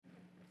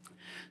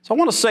So I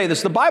want to say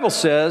this. The Bible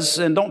says,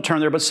 and don't turn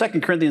there, but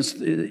 2 Corinthians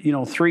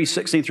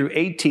 3:16 through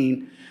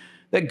 18,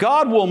 that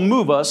God will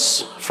move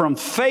us from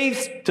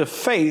faith,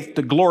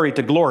 to glory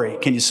to glory.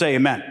 Can you say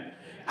amen?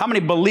 How many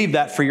believe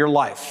that for your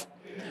life?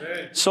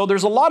 Amen. So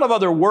there's a lot of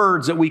other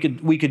words that we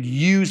could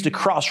use to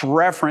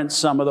cross-reference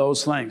some of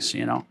those things,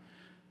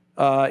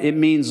 It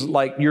means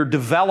like you're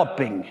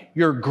developing,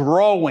 you're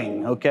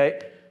growing, okay?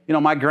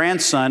 My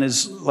grandson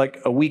is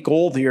like a week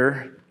old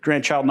here,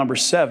 grandchild number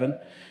 7,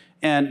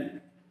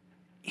 and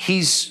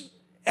he's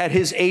at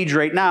his age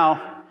right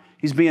now,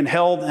 he's being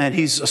held and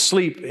he's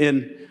asleep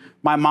in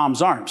my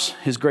mom's arms,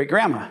 his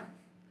great-grandma.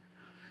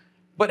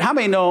 But how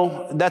many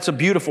know that's a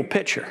beautiful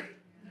picture?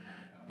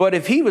 But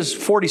if he was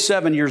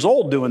 47 years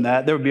old doing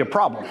that, there would be a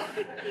problem,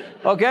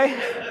 okay?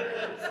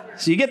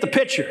 So you get the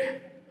picture.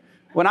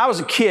 When I was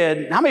a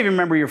kid, how many of you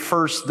remember your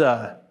first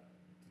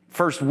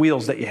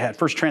wheels that you had?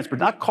 First transport,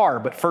 not car,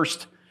 but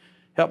first,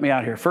 help me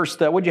out here. First,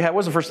 what'd you have? What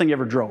was the first thing you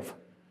ever drove?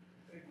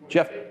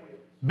 Jeff?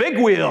 Big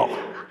wheel.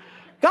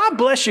 God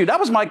bless you. That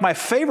was my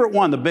favorite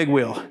one, the big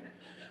wheel.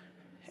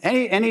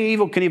 Any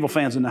Evel Knievel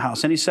fans in the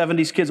house? Any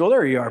 70s kids? Oh,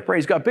 there you are.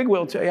 Praise God. Big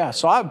wheel, too. Yeah,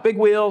 so I have big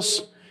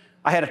wheels.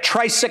 I had a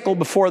tricycle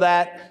before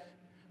that.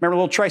 Remember a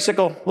little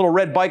tricycle, little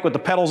red bike with the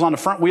pedals on the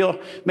front wheel?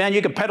 Man,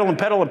 you could pedal and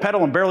pedal and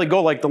pedal and barely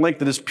go like the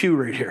length of this pew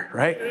right here,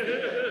 right?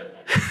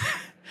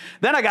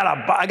 Then I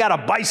got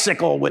a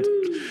bicycle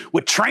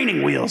with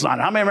training wheels on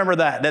it. How many remember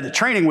that? That had the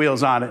training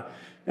wheels on it.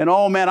 And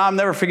oh man, I'll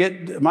never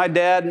forget my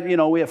dad,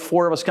 we have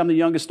 4 of us, come the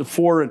youngest of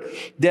 4, and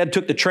Dad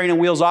took the training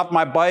wheels off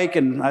my bike,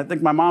 and I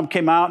think my mom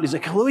came out, and he's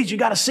like, Louise, you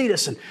got to see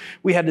this. And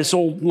we had this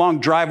old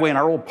long driveway in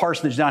our old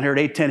parsonage down here at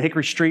 810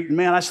 Hickory Street, and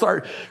man, I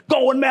started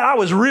going, man, I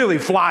was really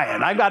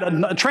flying. I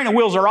got training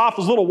wheels are off, it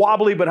was a little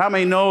wobbly, but how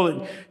many know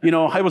that,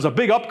 it was a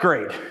big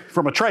upgrade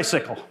from a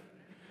tricycle.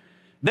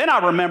 Then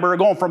I remember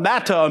going from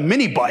that to a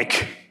mini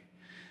bike.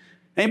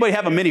 Anybody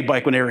have a mini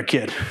bike when they were a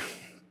kid?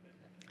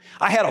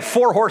 I had a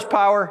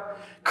 4-horsepower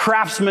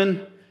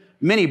Craftsman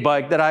mini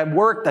bike that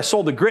I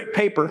sold the grit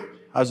paper.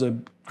 I was a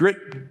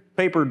grit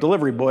paper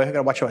delivery boy. I got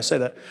to watch how I say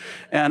that.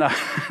 And,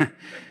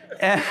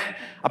 and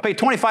I paid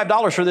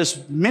 $25 for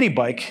this mini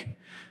bike,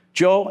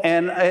 Joe,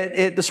 and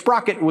the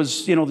sprocket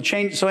was, the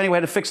change. So anyway,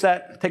 I had to fix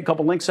that, take a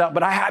couple links out.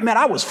 But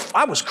I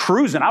was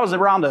cruising. I was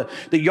around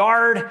the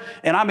yard,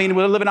 and we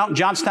were living out in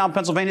Johnstown,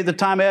 Pennsylvania at the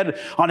time, Ed,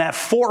 on that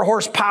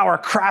 4-horsepower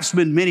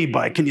Craftsman mini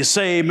bike. Can you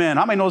say amen?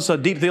 How many know it's a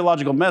deep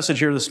theological message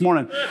here this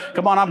morning?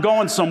 Come on, I'm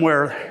going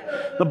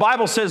somewhere. The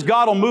Bible says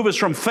God will move us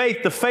from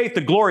faith,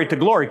 to glory to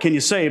glory. Can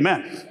you say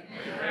amen?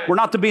 We're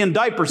not to be in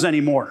diapers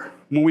anymore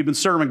when we've been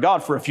serving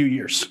God for a few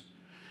years.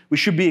 We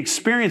should be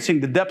experiencing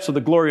the depths of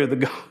the glory of the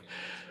God.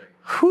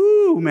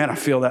 Whew, man, I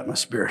feel that in my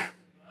spirit.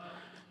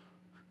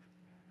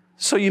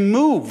 So you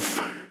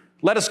move.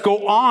 Let us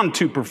go on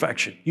to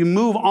perfection. You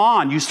move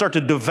on. You start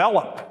to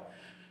develop.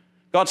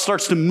 God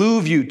starts to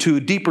move you to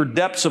deeper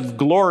depths of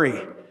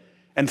glory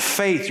and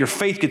faith. Your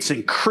faith gets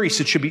increased.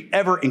 It should be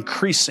ever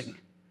increasing.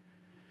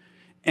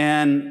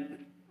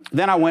 And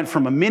then I went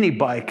from a mini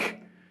bike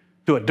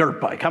to a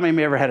dirt bike. How many of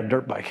you ever had a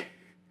dirt bike?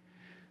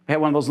 I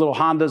had one of those little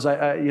Hondas.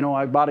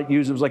 I bought it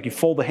used. It was like you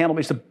fold the handle. They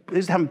used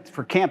to have them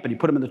for camping. You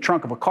put them in the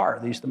trunk of a car.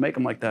 They used to make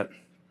them like that.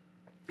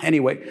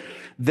 Anyway,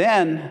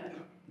 then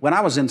when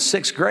I was in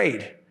 6th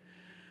grade,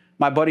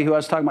 my buddy who I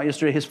was talking about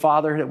yesterday, his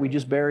father that we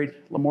just buried,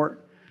 Lamort,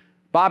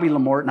 Bobby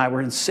Lamort, and I were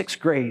in 6th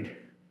grade.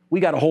 We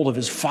got a hold of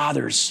his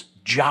father's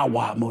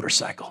Jawa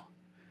motorcycle.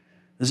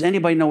 Does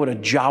anybody know what a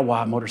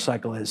Jawa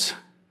motorcycle is?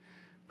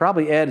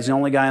 Probably Ed is the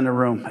only guy in the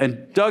room.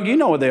 And Doug, you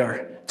know what they are.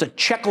 It's a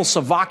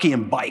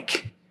Czechoslovakian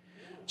bike.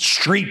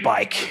 Street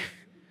bike.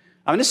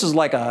 This is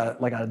like a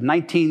late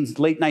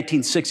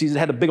 1960s. It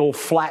had a big old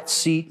flat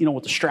seat,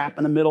 with the strap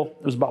in the middle.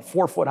 It was about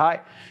 4 foot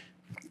high.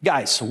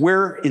 Guys,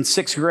 we're in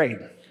 6th grade.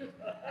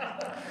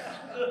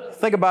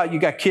 Think about, you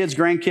got kids,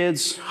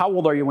 grandkids. How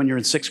old are you when you're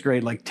in 6th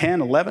grade? Like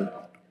 10, 11,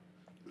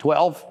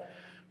 12?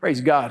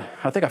 Praise God.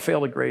 I think I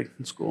failed a grade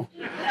in school.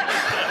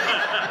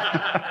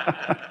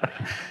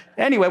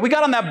 Anyway, we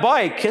got on that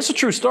bike. It's a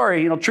true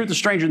story. Truth is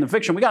stranger than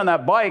fiction. We got on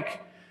that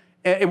bike.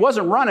 It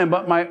wasn't running,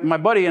 but my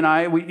buddy and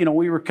I, we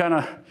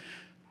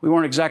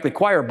weren't exactly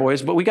choir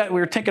boys, but we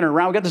were taking it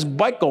around. We got this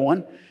bike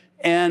going,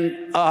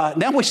 and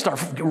then we start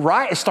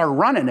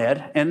running,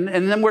 Ed, and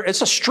then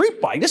it's a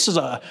street bike. This is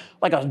an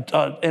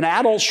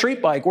adult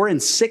street bike. We're in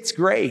 6th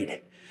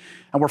grade,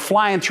 and we're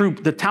flying through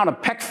the town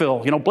of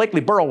Peckville,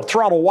 Blakely Borough,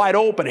 throttle wide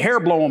open, hair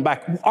blowing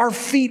back. Our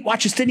feet,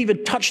 watch us, didn't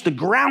even touch the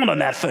ground on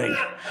that thing.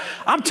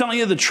 I'm telling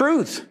you the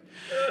truth.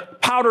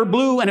 Powder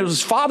blue, and it was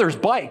his father's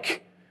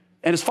bike.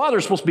 And his father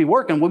was supposed to be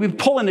working. We'd be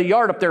pulling the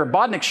yard up there at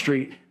Bodnick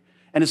Street,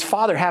 and his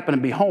father happened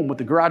to be home with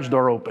the garage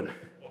door open.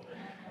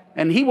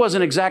 And he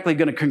wasn't exactly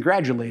going to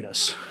congratulate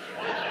us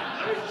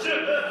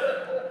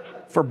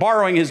for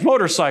borrowing his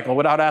motorcycle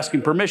without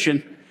asking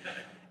permission.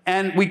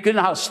 And we didn't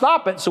know how to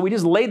stop it, so we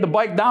just laid the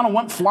bike down and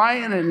went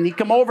flying, and he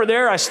come over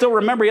there. I still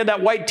remember he had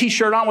that white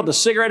T-shirt on with the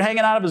cigarette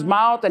hanging out of his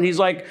mouth, and he's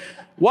like,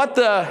 what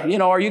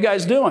the, are you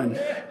guys doing?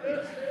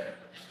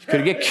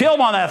 Could get killed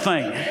on that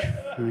thing.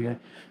 Okay.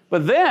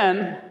 But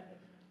then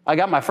I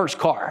got my first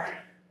car.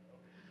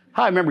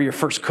 I remember your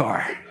first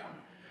car.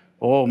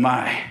 Oh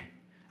my.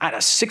 I had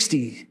a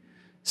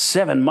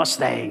 67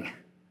 Mustang,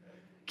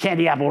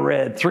 candy apple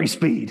red,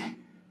 3-speed.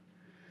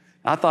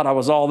 I thought I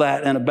was all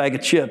that and a bag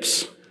of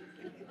chips,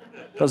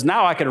 because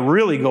now I could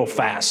really go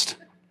fast.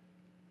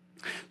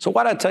 So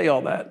why did I tell you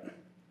all that?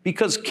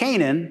 Because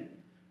Canaan,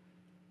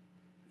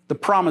 the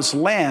promised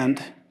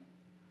land,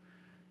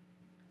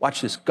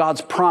 watch this,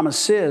 God's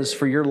promises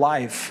for your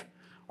life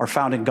are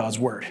found in God's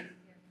word.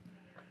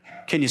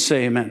 Can you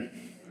say amen?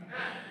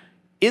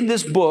 In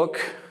this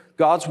book,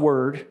 God's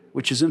word,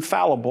 which is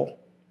infallible,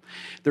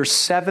 there's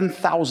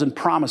 7,000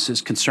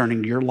 promises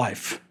concerning your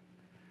life.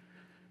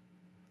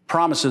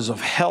 Promises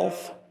of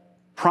health,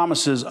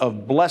 promises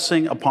of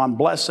blessing upon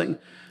blessing.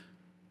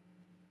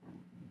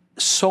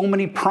 So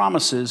many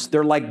promises,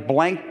 they're like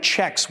blank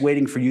checks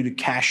waiting for you to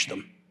cash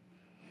them.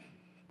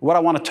 What I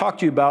want to talk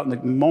to you about in the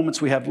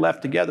moments we have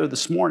left together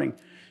this morning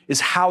is,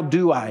 how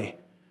do I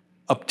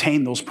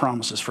obtain those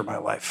promises for my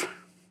life?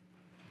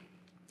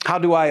 How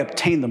do I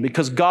obtain them?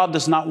 Because God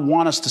does not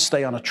want us to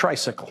stay on a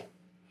tricycle.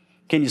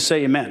 Can you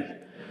say amen?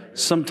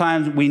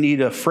 Sometimes we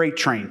need a freight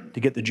train to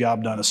get the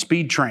job done, a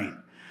speed train.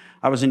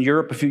 I was in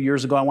Europe a few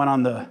years ago. I went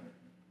on the,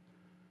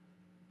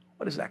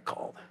 what is that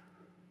called?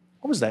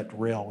 What was that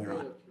rail we were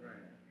on?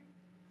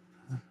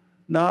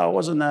 No, it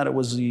wasn't that. It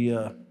was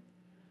the,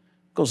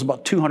 goes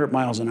about 200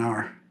 miles an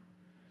hour.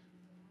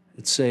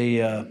 It's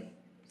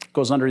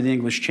goes under the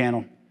English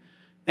Channel.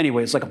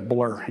 Anyway, it's like a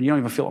blur, and you don't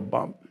even feel a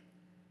bump.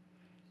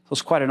 So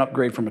it's quite an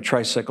upgrade from a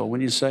tricycle,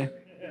 wouldn't you say?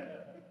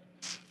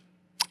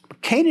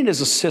 But Canaan is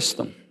a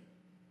system.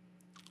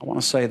 I want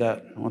to say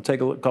that. I want to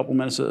take a couple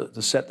minutes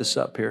to set this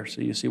up here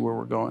so you see where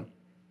we're going.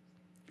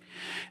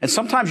 And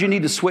sometimes you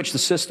need to switch the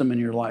system in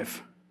your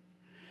life.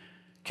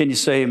 Can you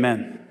say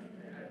amen?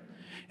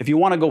 If you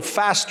want to go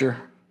faster,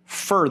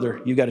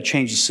 further, you got to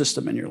change the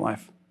system in your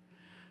life.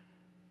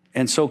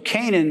 And so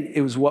Canaan,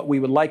 it was what we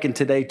would liken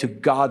today to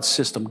God's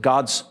system,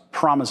 God's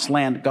promised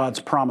land, God's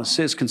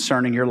promises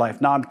concerning your life.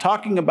 Now, I'm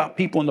talking about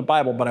people in the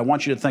Bible, but I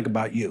want you to think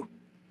about you.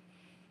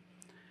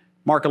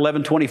 Mark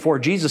 11:24,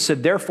 Jesus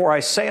said, "Therefore I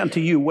say unto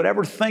you,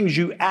 whatever things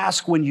you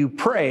ask when you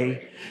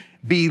pray,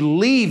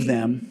 believe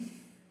them."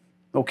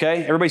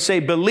 Okay, everybody say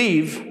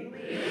believe.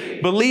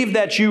 Believe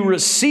that you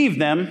receive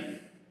them.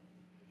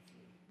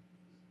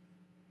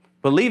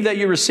 Believe that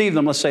you receive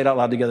them. Let's say it out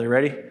loud together.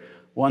 Ready?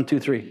 1, 2,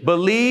 3.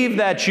 Believe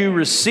that you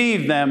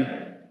receive them,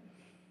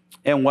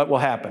 and what will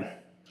happen?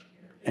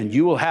 And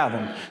you will have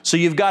them. So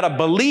you've got to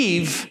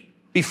believe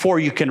before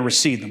you can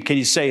receive them. Can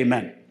you say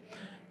amen?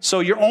 So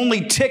your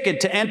only ticket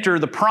to enter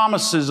the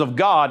promises of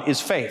God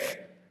is faith.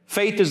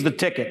 Faith is the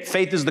ticket.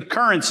 Faith is the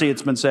currency,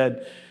 it's been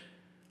said,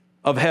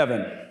 of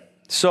heaven.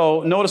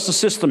 So notice the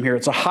system here.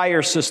 It's a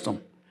higher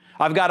system.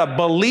 I've got to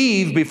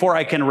believe before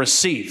I can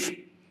receive.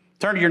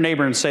 Turn to your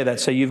neighbor and say that.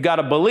 Say, you've got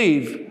to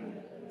believe.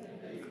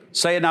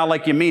 Say it now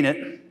like you mean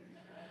it.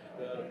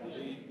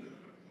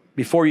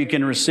 Before you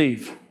can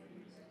receive.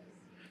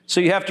 So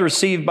you have to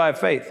receive by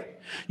faith.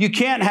 You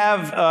can't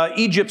have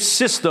Egypt's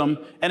system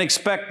and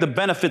expect the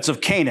benefits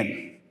of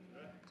Canaan.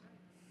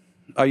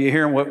 Are you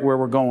hearing where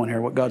we're going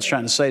here, what God's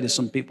trying to say to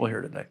some people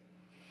here today?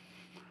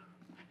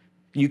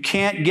 You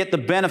can't get the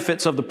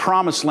benefits of the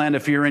promised land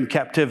if you're in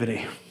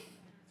captivity.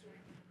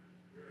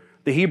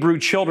 The Hebrew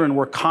children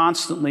were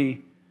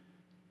constantly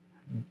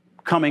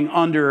coming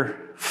under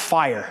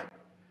fire.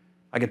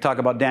 I could talk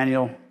about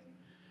Daniel,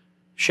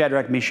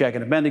 Shadrach, Meshach,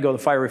 and Abednego, the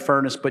fiery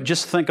furnace, but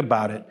just think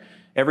about it.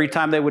 Every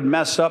time they would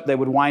mess up, they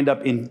would wind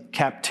up in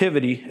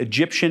captivity,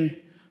 Egyptian,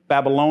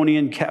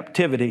 Babylonian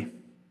captivity.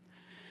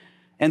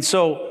 And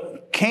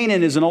so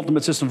Canaan is an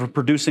ultimate system for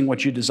producing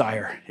what you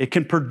desire. It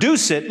can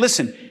produce it,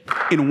 listen,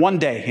 in one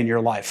day in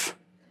your life.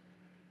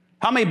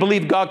 How many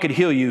believe God could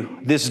heal you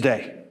this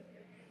day?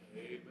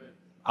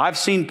 I've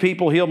seen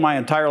people healed my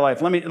entire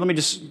life. Let me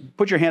just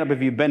put your hand up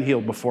if you've been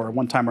healed before,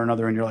 one time or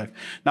another in your life.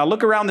 Now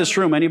look around this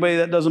room. Anybody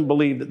that doesn't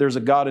believe that there's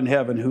a God in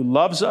heaven who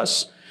loves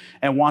us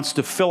and wants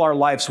to fill our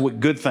lives with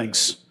good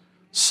things.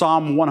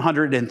 Psalm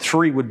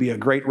 103 would be a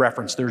great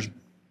reference. There's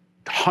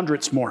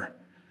hundreds more.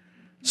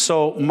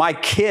 So my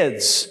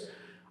kids,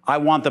 I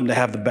want them to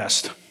have the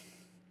best.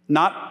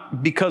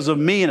 Not because of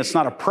me, and it's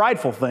not a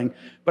prideful thing,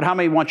 but how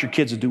many want your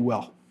kids to do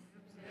well?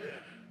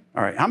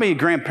 All right, how many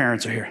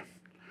grandparents are here?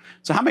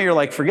 So how many are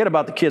like, forget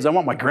about the kids, I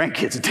want my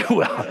grandkids to do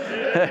well.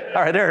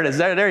 All right, there it is.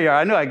 There you are.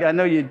 I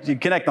know you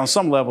connect on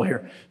some level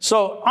here.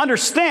 So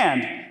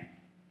understand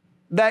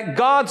that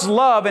God's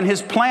love and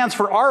his plans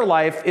for our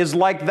life is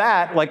like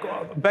that,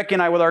 like Becky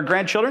and I with our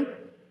grandchildren,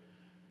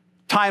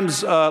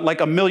 times like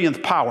a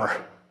millionth power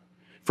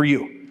for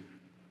you.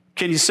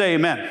 Can you say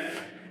amen?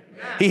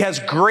 He has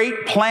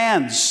great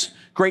plans,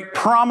 great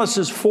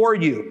promises for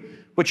you,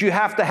 but you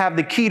have to have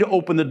the key to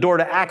open the door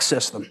to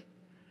access them.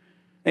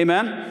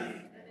 Amen?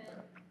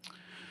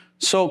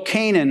 So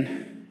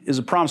Canaan is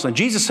a promised land.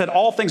 Jesus said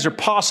all things are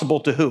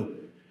possible to who?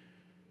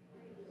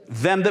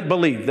 Them that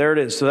believe. There it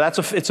is. So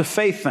it's a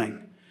faith thing.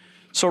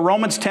 So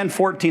Romans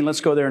 10:14,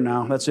 let's go there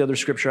now. That's the other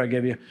scripture I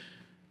gave you.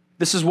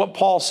 This is what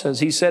Paul says.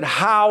 He said,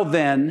 how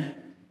then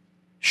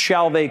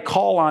shall they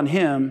call on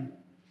him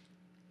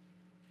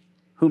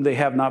whom they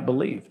have not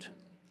believed?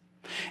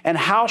 And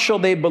how shall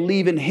they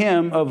believe in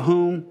him of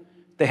whom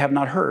they have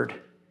not heard?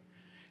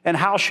 And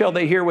how shall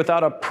they hear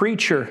without a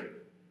preacher?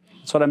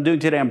 That's what I'm doing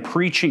today. I'm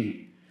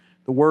preaching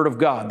the word of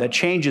God that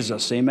changes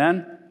us.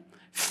 Amen?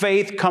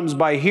 Faith comes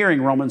by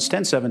hearing, Romans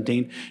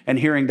 10:17, and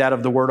hearing that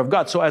of the word of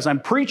God. So as I'm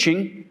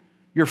preaching,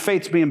 your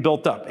faith's being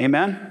built up.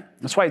 Amen?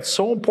 That's why it's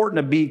so important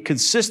to be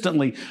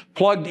consistently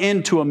plugged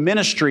into a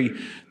ministry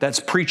that's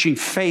preaching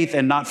faith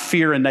and not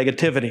fear and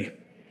negativity.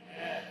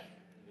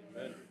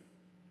 Amen.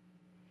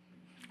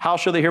 How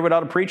shall they hear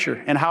without a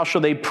preacher? And how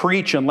shall they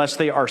preach unless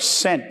they are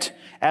sent?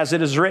 As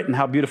it is written,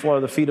 how beautiful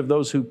are the feet of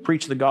those who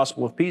preach the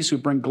gospel of peace, who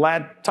bring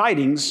glad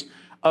tidings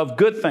of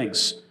good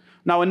things.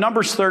 Now in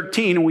Numbers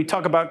 13, when we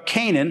talk about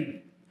Canaan,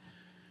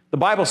 the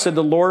Bible said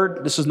the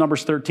Lord, this is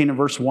Numbers 13 and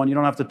verse 1. You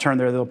don't have to turn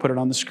there. They'll put it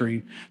on the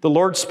screen. The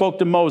Lord spoke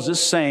to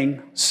Moses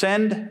saying,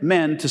 send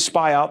men to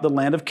spy out the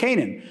land of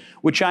Canaan,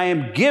 which I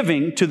am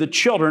giving to the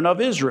children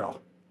of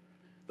Israel,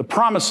 the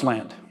promised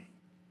land.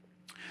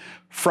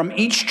 From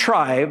each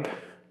tribe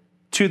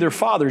to their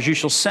fathers, you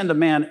shall send a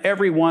man,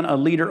 every one a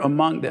leader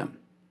among them.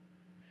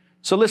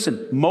 So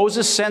listen,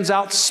 Moses sends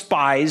out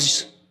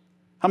spies.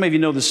 How many of you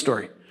know this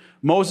story?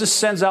 Moses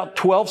sends out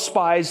 12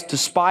 spies to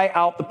spy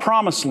out the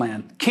promised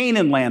land,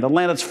 Canaan land, a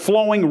land that's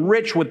flowing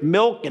rich with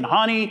milk and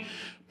honey,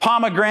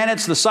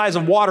 pomegranates the size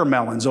of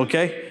watermelons,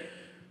 okay?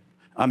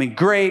 I mean,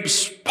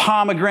 grapes,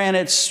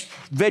 pomegranates,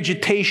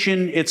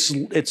 vegetation. It's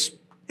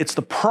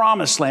the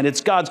promised land. It's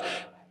God's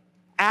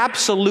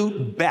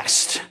absolute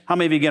best. How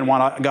many of you, again,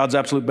 want God's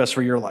absolute best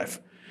for your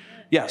life?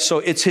 Yeah, so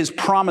it's his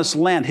promised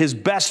land, his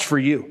best for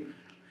you.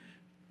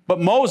 But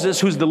Moses,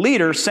 who's the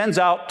leader, sends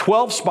out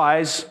 12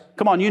 spies.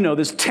 Come on, you know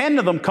this. 10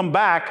 of them come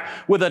back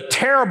with a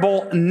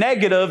terrible,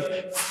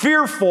 negative,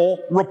 fearful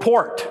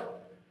report,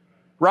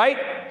 right?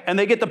 And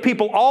they get the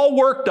people all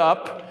worked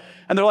up,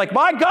 and they're like,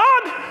 my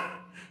God,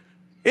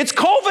 it's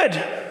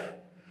COVID.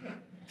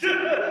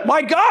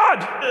 My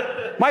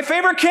God, my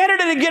favorite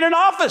candidate to get in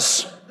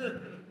office.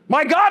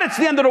 My God, it's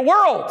the end of the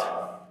world.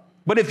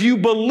 But if you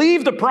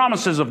believe the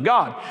promises of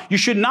God, you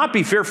should not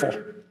be fearful.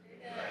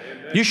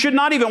 You should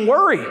not even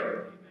worry.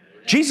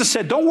 Jesus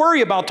said, don't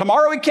worry about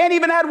tomorrow. He can't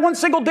even add one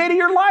single day to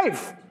your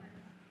life.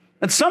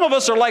 And some of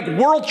us are like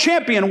world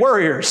champion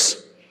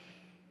worriers.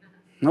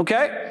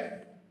 Okay?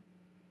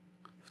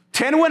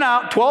 10 went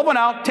out, 12 went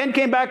out, 10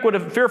 came back with a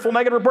fearful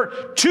negative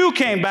report. 2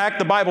 came back,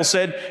 the Bible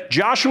said,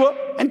 Joshua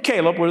and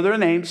Caleb were their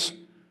names,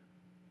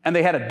 and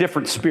they had a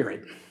different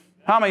spirit.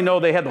 How many know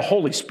they had the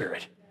Holy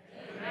Spirit?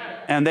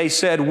 And they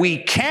said, we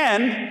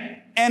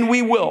can and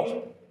we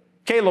will.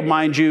 Caleb,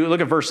 mind you,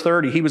 look at verse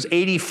 30. He was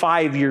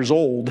 85 years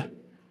old.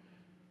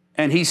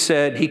 And he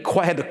said, he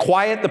had to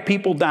quiet the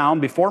people down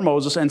before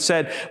Moses and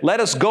said, let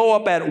us go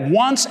up at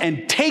once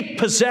and take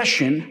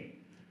possession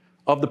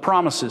of the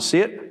promises. See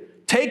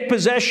it? Take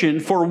possession,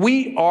 for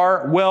we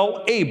are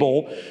well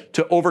able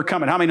to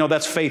overcome it. How many know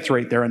that's faith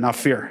right there and not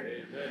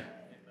fear? Amen.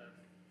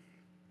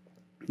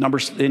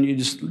 Numbers, and you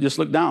just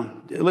look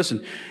down.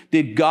 Listen,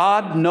 did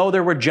God know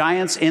there were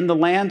giants in the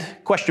land?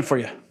 Question for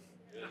you.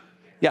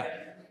 Yeah,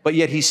 but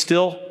yet he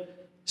still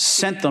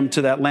sent them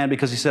to that land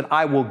because he said,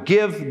 I will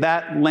give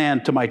that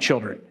land to my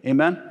children.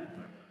 Amen?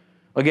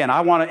 Again,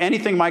 I want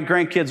anything my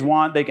grandkids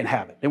want, they can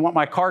have it. They want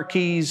my car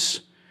keys.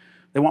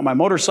 They want my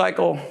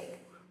motorcycle.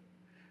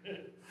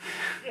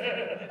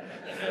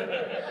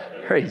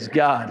 Praise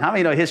God. How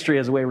many know history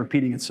has a way of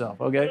repeating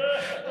itself? Okay?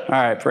 All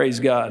right,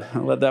 praise God.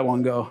 I'll let that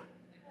one go.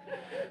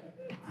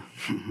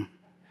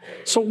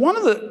 So one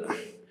of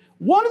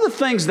the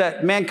things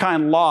that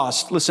mankind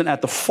lost, listen,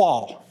 at the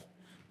fall.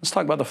 Let's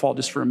talk about the fall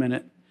just for a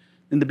minute.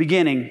 In the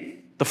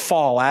beginning, the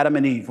fall, Adam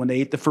and Eve, when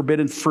they ate the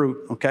forbidden fruit,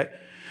 okay?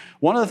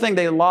 One of the things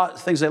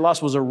they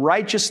lost was a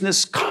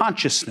righteousness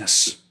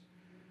consciousness.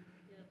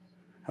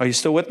 Are you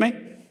still with me?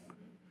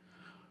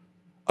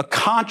 A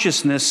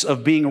consciousness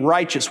of being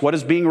righteous. What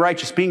is being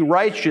righteous? Being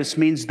righteous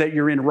means that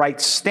you're in right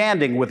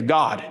standing with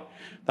God.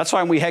 That's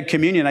why when we had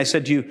communion, I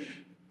said to you,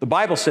 the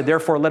Bible said,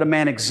 therefore, let a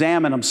man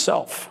examine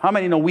himself. How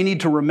many know we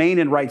need to remain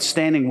in right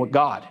standing with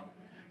God?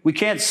 We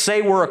can't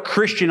say we're a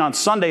Christian on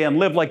Sunday and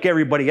live like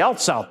everybody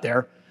else out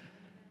there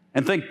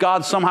and think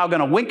God's somehow going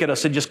to wink at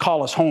us and just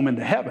call us home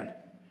into heaven.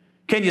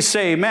 Can you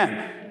say amen?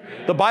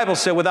 Amen? The Bible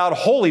said without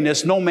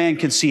holiness, no man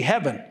can see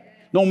heaven.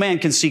 No man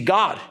can see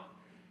God.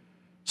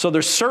 So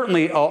there's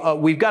certainly,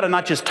 we've got to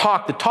not just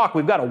talk the talk,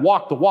 we've got to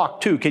walk the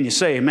walk too. Can you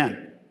say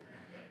amen?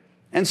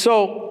 And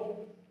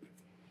so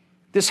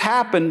this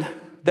happened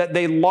that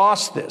they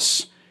lost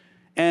this.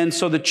 And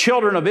so the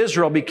children of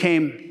Israel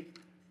became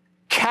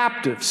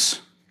captives.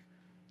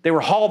 They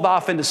were hauled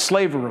off into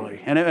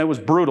slavery, and it was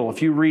brutal.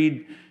 If you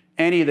read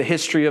any of the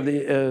history of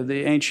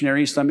the ancient Near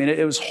East, I mean,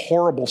 it was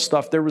horrible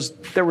stuff. There was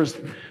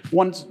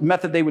one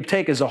method they would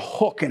take is a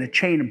hook and a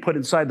chain and put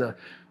inside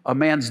a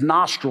man's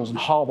nostrils and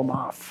haul them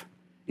off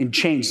in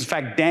chains. In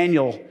fact,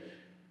 Daniel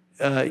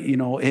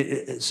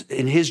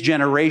in his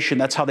generation,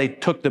 that's how they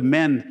took the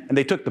men, and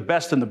they took the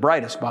best and the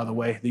brightest, by the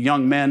way, the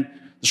young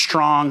men, the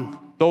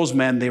strong, those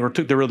men, they were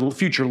the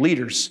future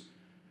leaders.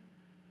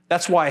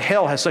 That's why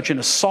hell has such an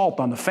assault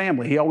on the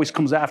family. He always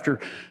comes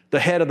after the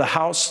head of the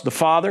house, the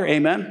father,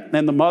 amen,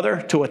 and the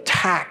mother to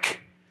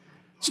attack.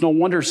 It's no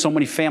wonder so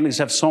many families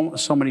have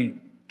so many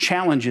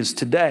challenges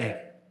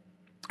today.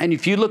 And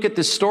if you look at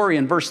this story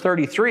in verse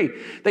 33,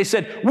 they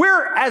said,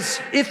 we're as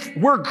if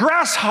we're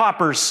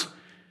grasshoppers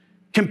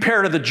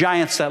compared to the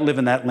giants that live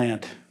in that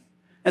land.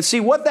 And see,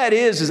 what that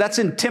is that's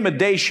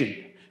intimidation.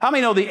 How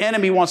many know the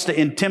enemy wants to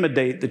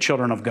intimidate the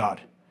children of God?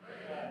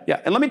 Yeah,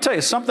 and let me tell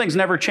you, some things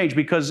never change,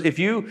 because if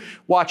you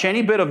watch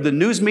any bit of the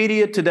news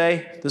media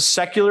today, the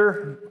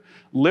secular,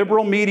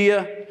 liberal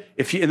media,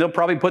 and they'll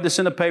probably put this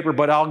in the paper,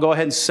 but I'll go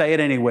ahead and say it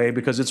anyway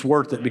because it's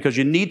worth it, because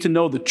you need to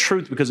know the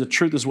truth, because the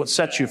truth is what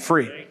sets you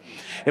free.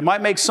 It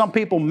might make some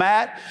people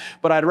mad,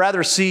 but I'd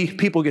rather see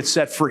people get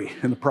set free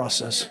in the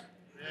process.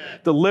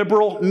 The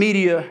liberal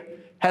media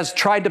has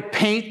tried to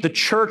paint the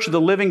church of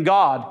the living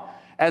God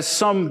as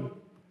some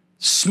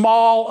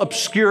small,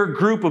 obscure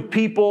group of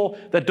people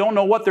that don't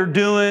know what they're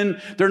doing.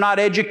 They're not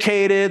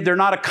educated. They're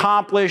not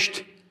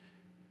accomplished.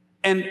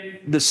 And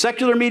the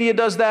secular media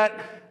does that,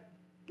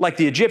 like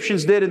the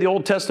Egyptians did in the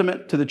Old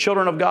Testament to the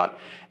children of God.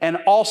 And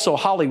also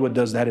Hollywood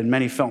does that in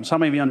many films. How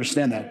many of you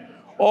understand that?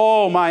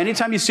 Oh my,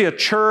 anytime you see a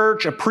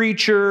church, a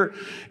preacher,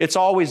 it's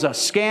always a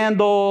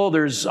scandal.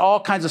 There's all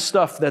kinds of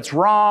stuff that's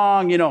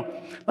wrong.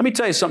 Let me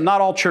tell you something, not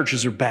all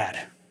churches are bad.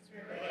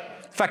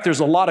 In fact,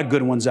 there's a lot of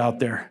good ones out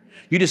there.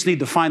 You just need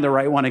to find the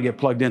right one and get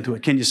plugged into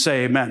it. Can you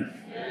say amen?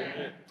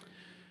 Amen.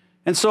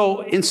 And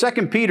so in 2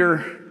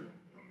 Peter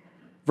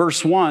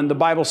verse 1, the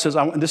Bible says,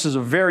 this is a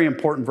very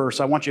important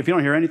verse. I want you, if you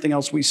don't hear anything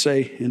else we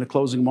say in the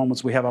closing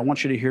moments we have, I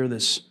want you to hear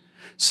this.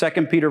 2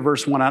 Peter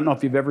verse 1, I don't know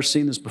if you've ever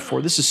seen this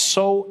before. This is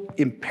so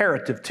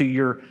imperative to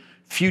your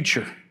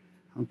future,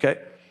 okay?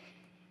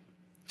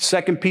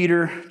 2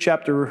 Peter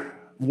chapter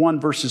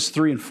 1, verses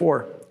 3 and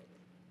 4.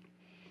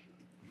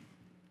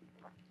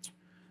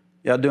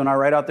 Y'all doing all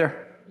right out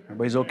there?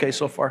 Everybody's okay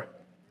so far?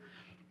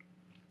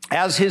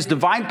 As his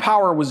divine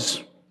power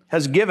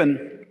has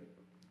given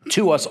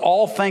to us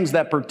all things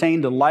that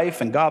pertain to life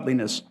and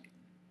godliness,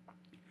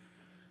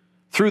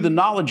 through the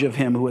knowledge of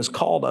him who has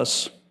called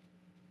us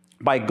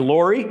by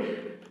glory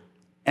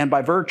and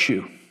by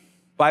virtue,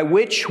 by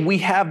which we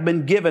have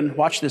been given,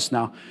 watch this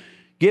now,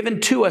 given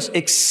to us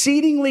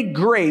exceedingly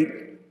great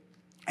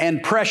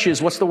and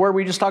precious, what's the word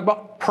we just talked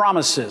about?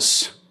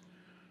 Promises.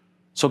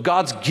 So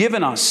God's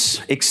given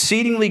us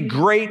exceedingly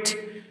great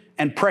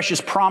and precious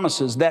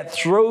promises, that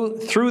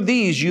through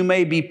these you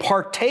may be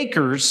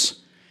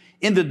partakers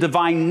in the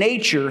divine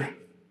nature,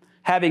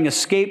 having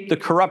escaped the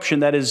corruption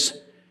that is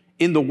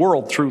in the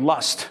world through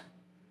lust.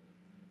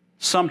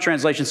 Some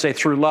translations say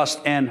through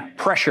lust and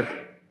pressure.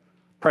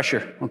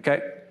 Pressure,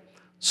 okay?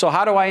 So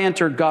how do I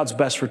enter God's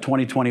best for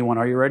 2021?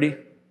 Are you ready?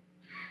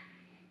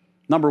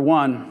 Number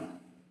one,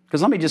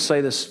 because let me just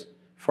say this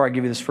before I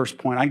give you this first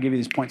point. I can give you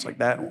these points like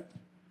that.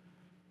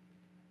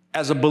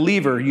 As a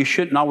believer, you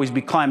shouldn't always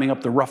be climbing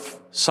up the rough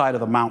side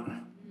of the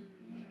mountain.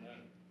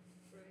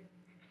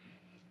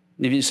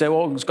 If you say,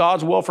 well, it's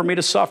God's will for me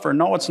to suffer.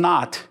 No, it's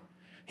not.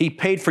 He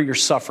paid for your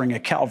suffering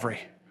at Calvary.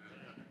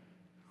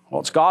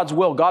 Well, it's God's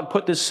will. God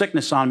put this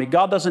sickness on me.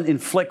 God doesn't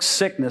inflict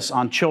sickness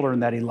on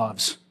children that he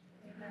loves.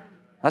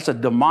 That's a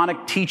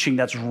demonic teaching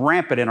that's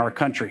rampant in our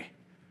country.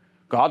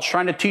 God's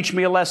trying to teach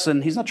me a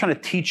lesson. He's not trying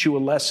to teach you a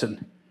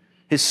lesson.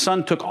 His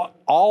son took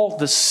all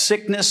the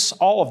sickness,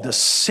 all of the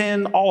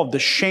sin, all of the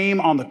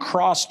shame on the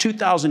cross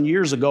 2,000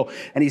 years ago.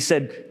 And he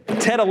said,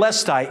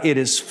 Tetelestai, it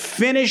is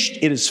finished,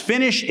 it is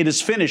finished, it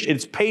is finished.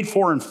 It's paid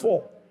for in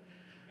full.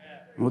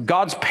 What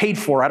God's paid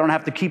for, I don't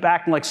have to keep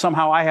acting like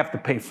somehow I have to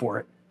pay for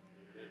it.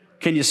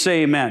 Can you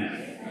say amen?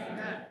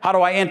 Amen? How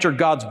do I enter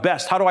God's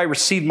best? How do I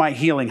receive my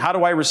healing? How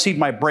do I receive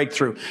my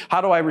breakthrough?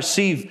 How do I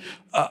receive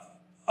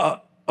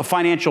a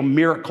financial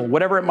miracle?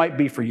 Whatever it might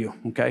be for you,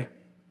 okay?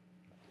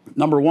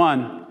 Number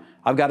one,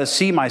 I've got to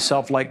see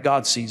myself like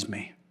God sees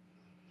me.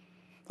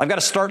 I've got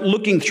to start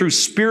looking through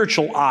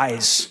spiritual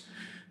eyes,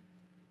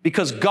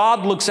 because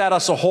God looks at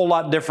us a whole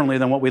lot differently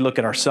than what we look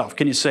at ourselves.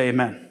 Can you say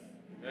amen?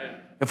 Amen.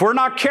 If we're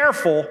not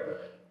careful,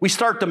 we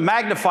start to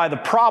magnify the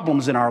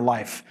problems in our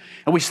life.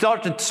 And we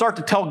start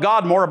to tell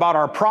God more about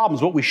our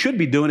problems. What we should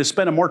be doing is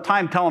spending more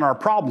time telling our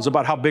problems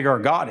about how big our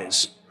God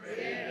is.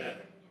 Amen.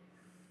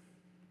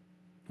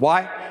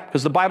 Why?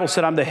 Because the Bible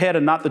said I'm the head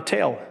and not the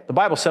tail. The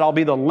Bible said I'll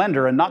be the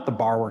lender and not the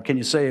borrower. Can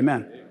you say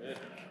amen? Amen.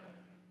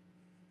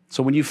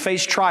 So when you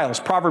face trials,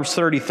 Proverbs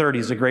 30:30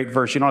 is a great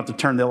verse. You don't have to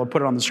turn there. I'll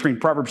put it on the screen.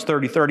 Proverbs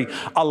 30:30.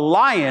 A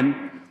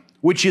lion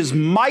which is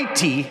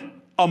mighty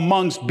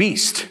amongst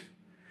beasts,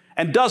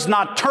 and does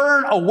not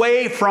turn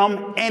away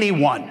from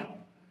anyone.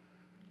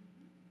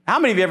 How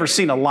many of you ever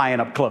seen a lion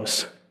up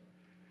close?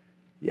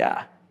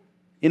 Yeah,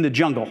 in the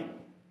jungle,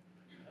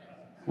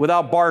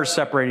 without bars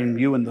separating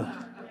you and the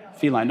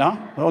feline. No?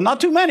 Well, not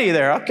too many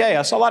there. Okay,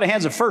 I saw a lot of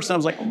hands at first, and I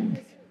was like,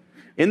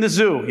 in the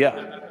zoo,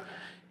 yeah.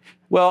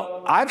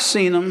 Well, I've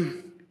seen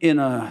them in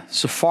a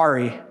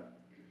safari.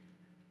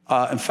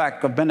 In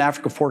fact, I've been to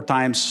Africa 4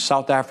 times,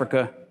 South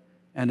Africa,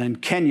 and then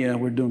Kenya.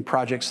 We're doing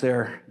projects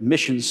there,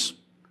 missions.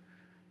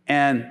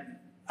 And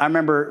I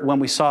remember when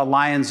we saw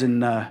lions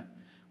in,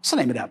 what's the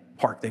name of that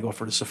park they go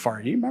for the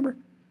safari? Do you remember?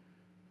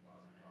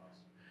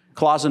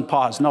 Claws and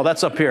Paws. No,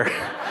 that's up here.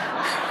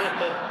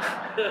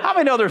 How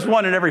many know there's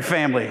one in every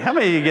family? How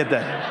many of you get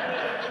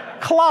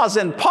that? Claws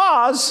and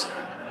Paws.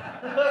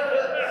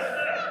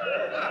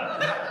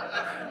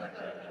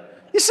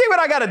 You see what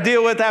I got to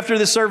deal with after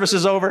this service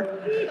is over?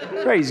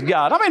 Praise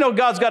God. How many know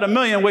God's got a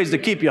million ways to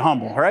keep you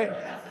humble, right?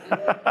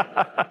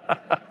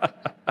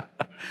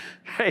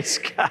 Praise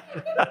God.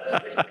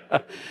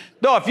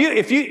 No,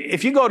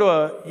 if you go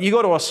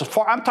to a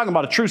safari, I'm talking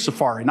about a true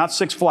safari, not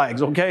Six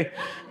Flags, okay?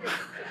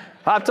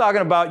 I'm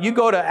talking about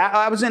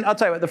I'll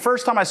tell you what, the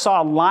first time I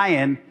saw a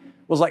lion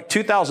was like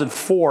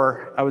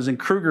 2004. I was in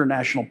Kruger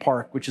National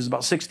Park, which is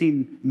about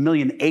 16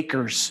 million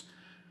acres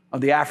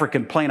of the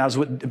African plain. I was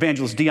with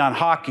evangelist Dion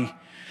Hockey.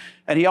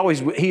 And he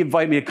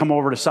invited me to come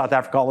over to South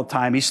Africa all the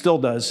time. He still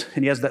does.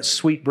 And he has that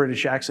sweet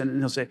British accent. And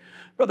he'll say,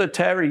 Brother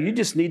Terry, you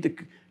just need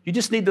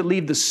to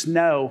leave the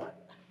snow.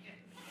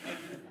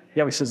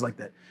 He always says like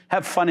that.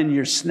 Have fun in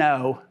your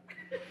snow.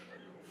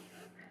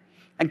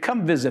 And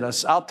come visit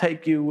us. I'll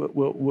take you.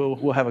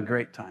 We'll have a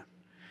great time.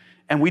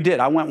 And we did.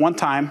 I went one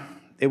time.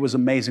 It was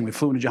amazing. We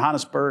flew into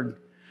Johannesburg. It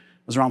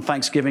was around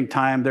Thanksgiving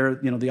time. They're,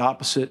 the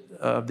opposite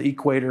of the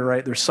equator,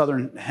 right? They're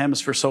southern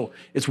hemisphere. So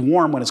it's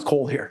warm when it's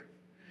cold here.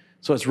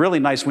 So it's really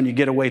nice when you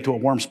get away to a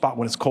warm spot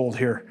when it's cold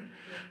here,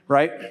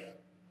 right?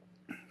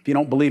 If you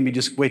don't believe me,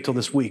 just wait till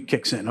this week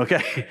kicks in,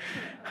 okay?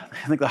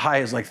 I think the high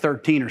is like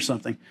 13 or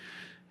something.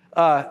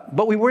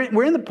 But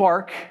we're in the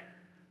park,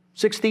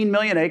 16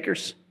 million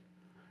acres.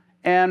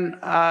 And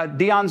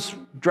Dion's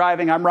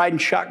driving. I'm riding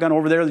shotgun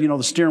over there.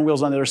 The steering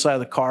wheel's on the other side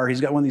of the car.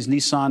 He's got one of these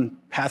Nissan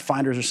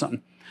Pathfinders or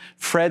something.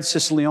 Fred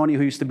Sicilione,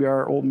 who used to be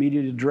our old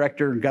media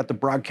director and got the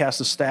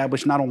broadcast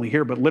established, not only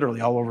here, but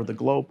literally all over the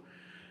globe.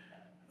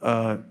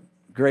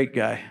 Great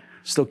guy.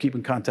 Still keep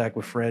in contact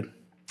with Fred.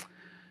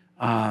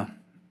 And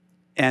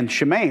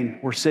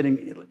Shemaine, we're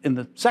sitting in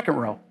the second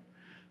row.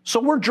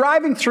 So we're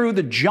driving through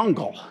the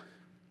jungle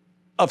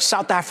of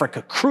South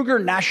Africa, Kruger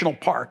National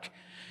Park.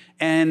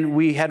 And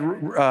we had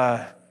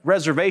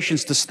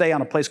reservations to stay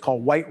on a place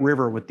called White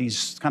River with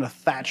these kind of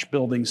thatched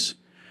buildings.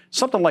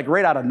 Something like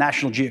right out of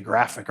National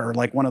Geographic, or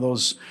like one of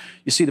those,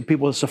 you see the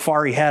people with the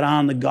safari hat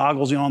on, the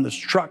goggles, on this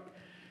truck.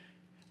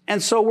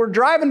 And so we're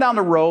driving down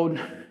the road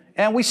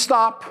and we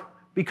stop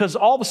because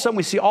all of a sudden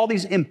we see all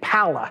these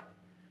Impala.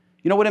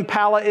 You know what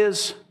Impala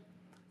is?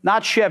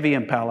 Not Chevy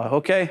Impala,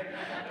 okay?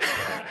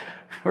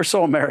 We're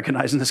so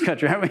Americanized in this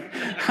country, aren't we?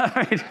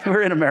 I mean,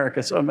 we're in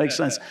America, so it makes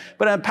sense.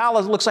 But an Impala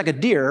looks like a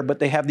deer, but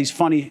they have these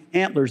funny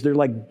antlers. They're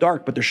like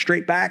dark, but they're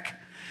straight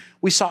back.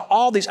 We saw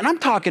all these, and I'm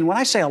talking, when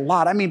I say a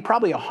lot, I mean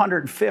probably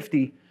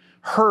 150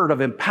 herd of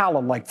Impala,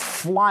 like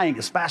flying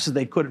as fast as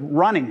they could,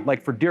 running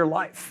like for dear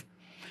life.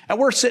 And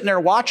we're sitting there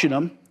watching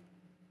them.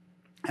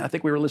 And I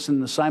think we were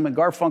listening to Simon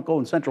Garfunkel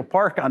in Central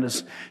Park on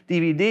this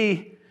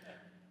DVD.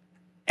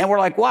 And we're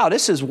like, wow,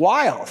 this is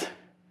wild.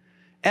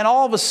 And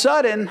all of a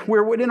sudden, we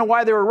didn't know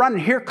why they were running.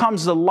 Here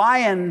comes the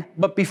lion,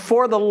 but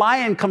before the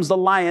lion comes the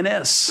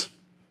lioness.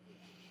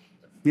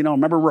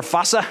 Remember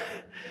Rafasa?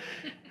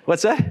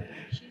 What's that?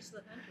 She's the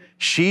hunter.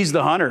 She's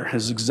the hunter,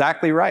 is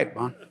exactly right,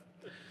 Bon.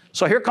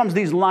 So here comes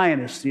these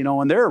lionesses,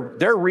 and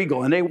they're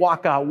regal, and they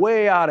walk out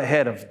way out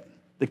ahead of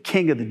the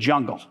king of the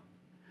jungle.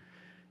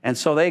 And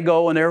so they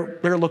go, and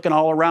they're looking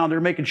all around, they're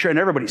making sure, and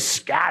everybody's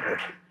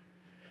scattered.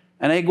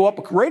 And they go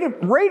up right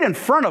in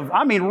front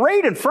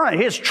of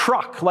his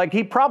truck, like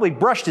he probably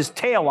brushed his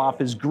tail off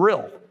his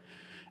grill.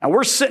 And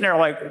we're sitting there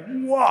like,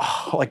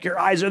 whoa, like your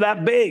eyes are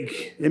that big.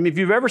 I mean, if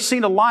you've ever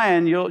seen a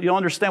lion, you'll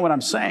understand what I'm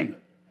saying.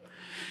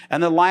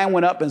 And the lion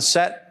went up and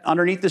sat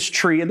underneath this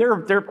tree. And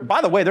they're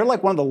by the way, they're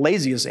like one of the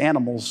laziest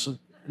animals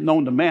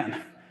known to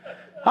man.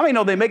 How many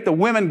know they make the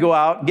women go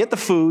out, get the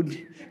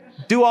food,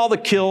 do all the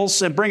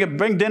kills, and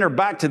bring dinner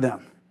back to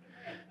them?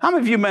 How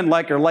many of you men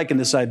are liking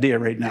this idea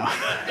right now?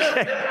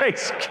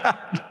 Praise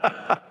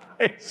God.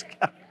 Praise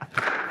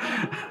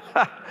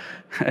God.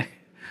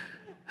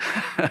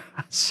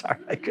 Sorry,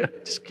 I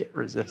just can't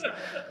resist.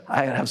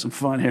 I gotta have some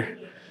fun here.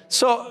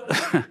 So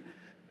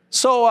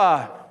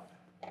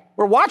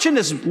we're watching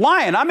this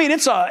lion. I mean,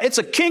 it's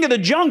a king of the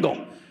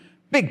jungle.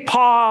 Big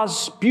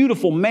paws,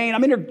 beautiful mane. I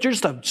mean, they're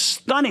just a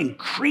stunning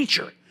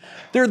creature.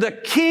 They're the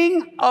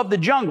king of the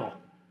jungle.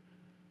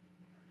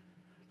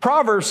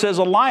 Proverbs says,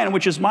 a lion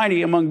which is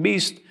mighty among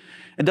beasts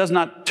and does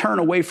not turn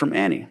away from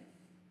any.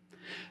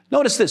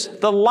 Notice this.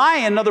 The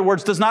lion, in other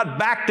words, does not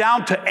back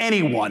down to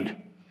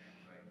anyone.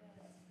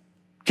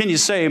 Can you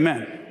say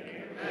amen?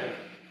 Amen.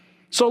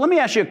 So let me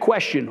ask you a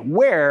question.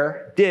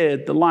 Where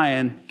did the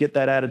lion get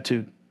that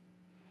attitude?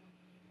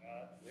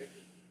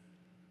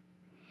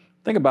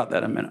 Think about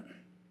that a minute.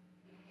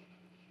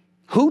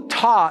 Who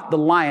taught the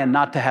lion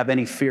not to have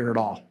any fear at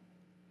all?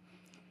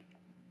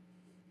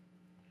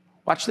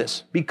 Watch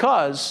this.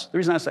 Because the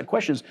reason I ask that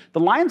question is the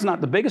lion's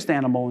not the biggest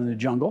animal in the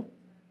jungle.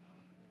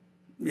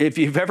 If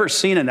you've ever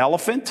seen an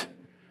elephant,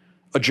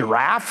 a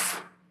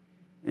giraffe,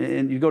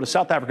 and you go to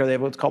South Africa, they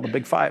have what's called the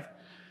Big Five.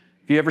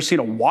 Have you ever seen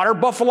a water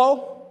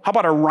buffalo? How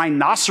about a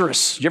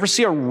rhinoceros? Did you ever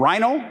see a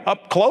rhino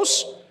up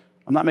close?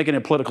 I'm not making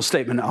a political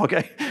statement now,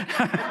 okay?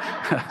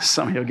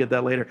 Some of you will get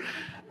that later.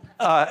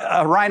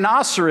 A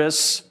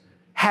rhinoceros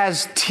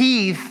has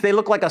teeth. They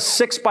look like a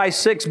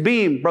 6x6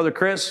 beam, Brother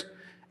Chris.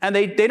 And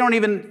they don't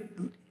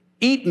even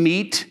eat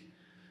meat,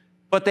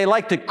 but they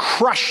like to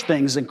crush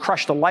things and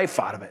crush the life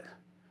out of it.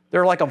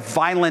 They're like a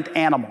violent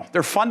animal.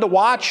 They're fun to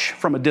watch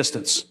from a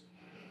distance.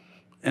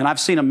 And I've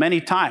seen them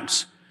many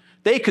times.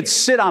 They could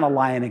sit on a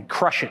lion and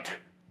crush it.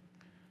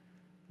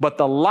 But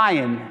the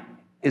lion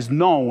is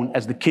known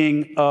as the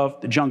king of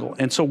the jungle.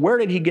 And so where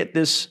did he get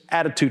this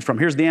attitude from?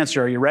 Here's the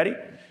answer. Are you ready?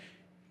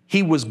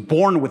 He was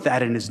born with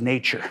that in his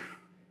nature.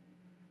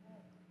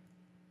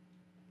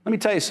 Let me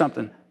tell you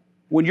something.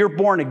 When you're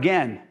born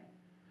again,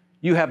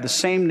 you have the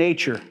same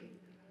nature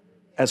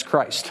as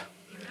Christ.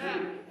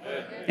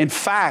 In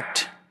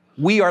fact,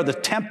 we are the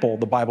temple,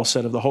 the Bible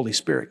said, of the Holy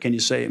Spirit. Can you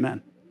say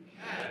amen?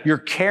 You're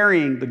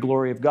carrying the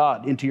glory of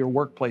God into your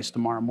workplace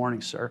tomorrow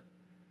morning, sir.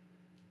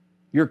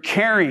 You're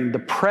carrying the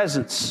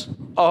presence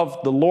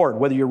of the Lord,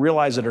 whether you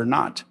realize it or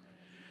not,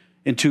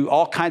 into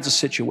all kinds of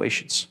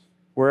situations,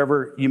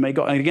 wherever you may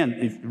go. And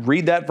again,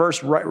 read that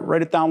verse,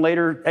 write it down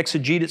later,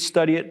 exegete it,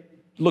 study it,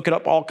 look it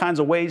up all kinds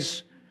of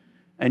ways,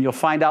 and you'll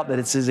find out that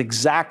it's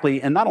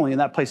exactly, and not only in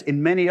that place,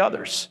 in many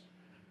others.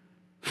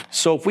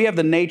 So if we have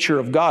the nature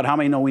of God, how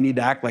many know we need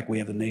to act like we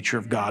have the nature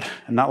of God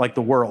and not like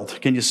the world?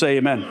 Can you say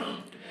amen?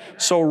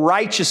 So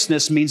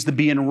righteousness means to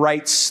be in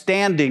right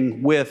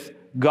standing with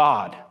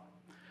God.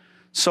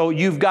 So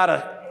you've got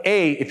to,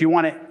 if you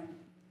want to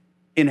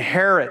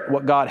inherit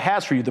what God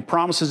has for you, the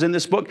promises in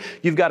this book,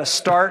 you've got to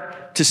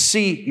start to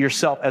see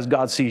yourself as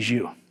God sees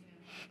you.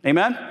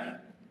 Amen?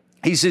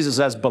 He sees us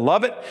as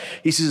beloved.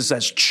 He sees us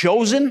as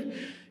chosen.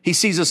 He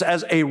sees us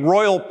as a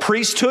royal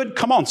priesthood.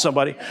 Come on,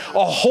 somebody.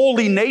 A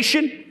holy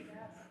nation.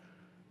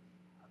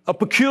 A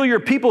peculiar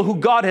people who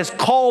God has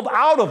called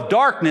out of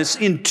darkness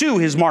into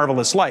his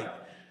marvelous light.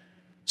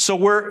 So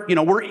we're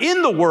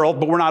in the world,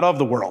 but we're not of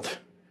the world.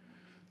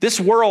 This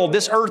world,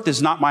 this earth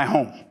is not my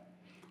home.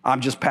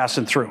 I'm just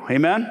passing through.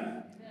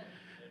 Amen?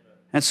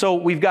 And so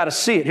we've got to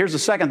see it. Here's the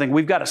second thing.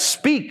 We've got to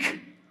speak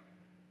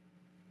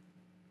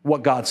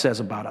what God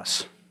says about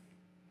us.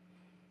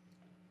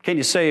 Can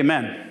you say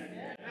amen?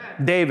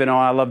 David, oh,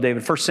 I love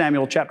David. 1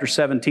 Samuel chapter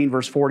 17,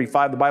 verse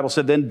 45, the Bible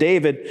said, then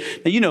David,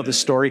 now you know this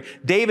story.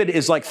 David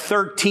is like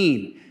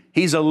 13.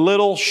 He's a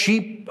little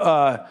sheep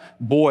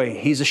boy.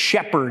 He's a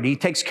shepherd. He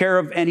takes care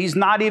of, and he's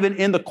not even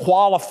in the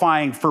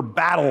qualifying for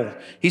battle.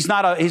 He's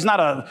not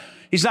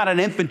an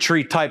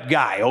infantry type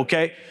guy,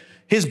 okay?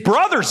 His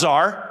brothers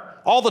are.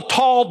 All the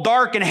tall,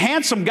 dark, and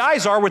handsome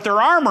guys are with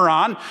their armor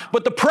on.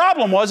 But the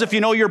problem was, if you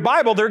know your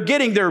Bible, they're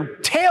getting their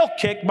tail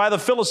kicked by the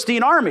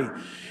Philistine army.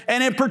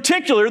 And in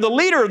particular, the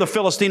leader of the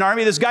Philistine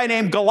army, this guy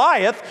named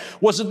Goliath,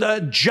 was a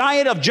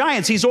giant of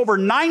giants. He's over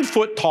 9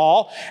 foot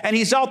tall, and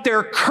he's out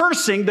there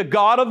cursing the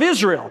God of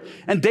Israel.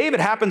 And David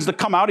happens to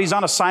come out. He's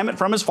on assignment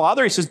from his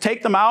father. He says,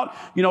 take them out,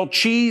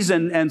 cheese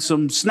and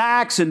some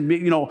snacks and,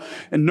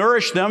 and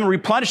nourish them and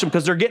replenish them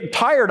because they're getting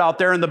tired out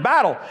there in the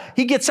battle.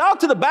 He gets out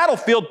to the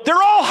battlefield. They're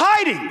all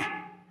hiding.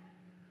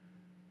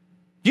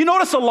 Do you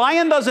notice a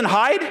lion doesn't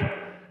hide?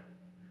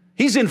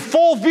 He's in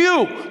full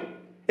view.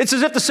 It's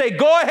as if to say,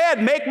 go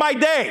ahead, make my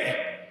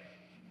day.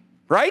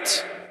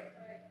 Right?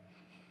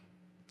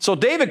 So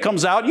David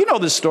comes out, you know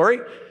this story,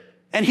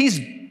 and he's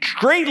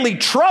greatly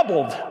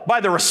troubled by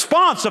the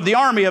response of the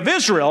army of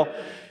Israel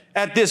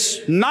at this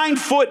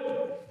 9-foot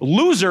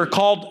loser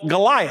called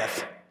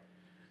Goliath.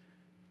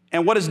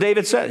 And what does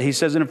David say? He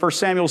says in 1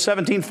 Samuel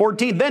 17,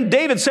 14, then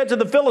David said to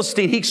the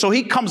Philistine, so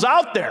he comes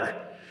out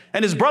there,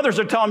 and his brothers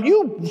are telling him,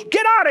 you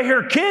get out of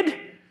here, kid.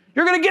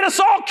 You're going to get us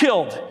all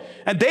killed.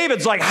 And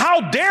David's like,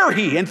 how dare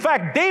he? In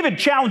fact, David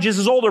challenges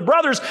his older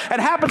brothers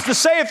and happens to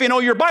say, if you know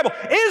your Bible,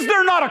 is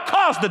there not a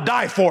cause to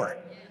die for?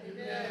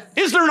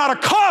 Is there not a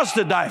cause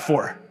to die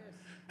for?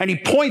 And he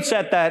points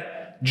at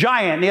that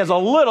giant, and he's a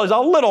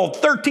little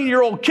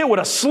 13-year-old kid with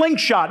a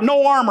slingshot,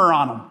 no armor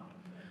on him.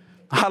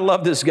 I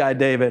love this guy,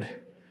 David.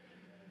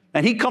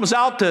 And he comes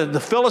out to the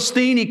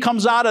Philistine. He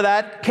comes out of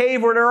that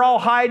cave where they're all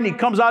hiding. He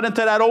comes out into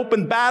that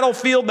open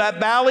battlefield, that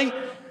valley.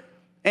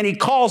 And he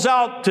calls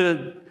out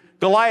to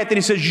Goliath and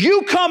he says,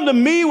 you come to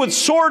me with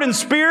sword and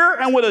spear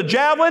and with a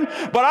javelin,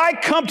 but I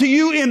come to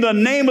you in the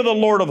name of the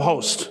Lord of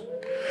hosts,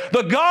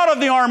 the God of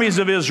the armies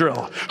of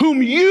Israel,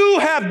 whom you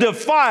have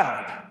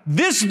defiled.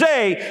 This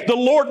day, the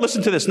Lord,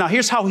 listen to this. Now,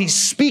 here's how he's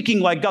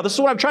speaking like God. This is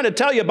what I'm trying to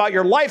tell you about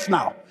your life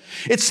now.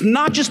 It's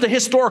not just a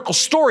historical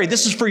story.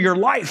 This is for your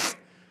life.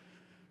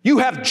 You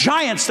have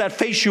giants that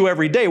face you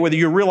every day, whether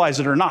you realize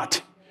it or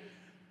not.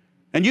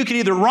 And you can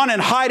either run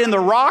and hide in the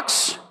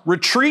rocks,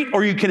 retreat,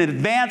 or you can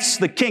advance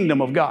the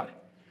kingdom of God.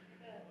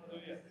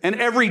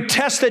 And every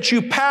test that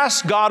you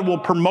pass, God will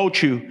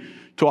promote you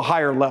to a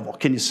higher level.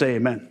 Can you say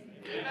amen?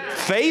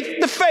 Faith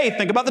to faith.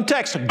 Think about the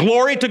text.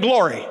 Glory to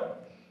glory.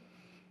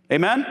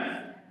 Amen?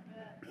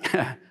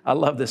 I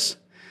love this.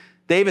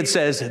 David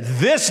says,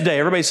 this day,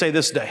 everybody say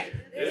this day.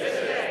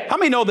 How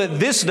many know that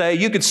this day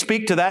you could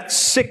speak to that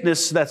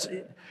sickness that's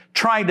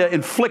trying to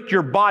inflict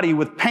your body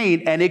with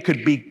pain, and it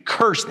could be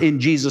cursed in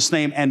Jesus'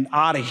 name and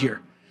out of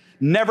here,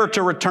 never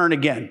to return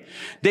again.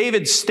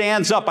 David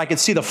stands up. I can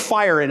see the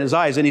fire in his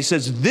eyes, and he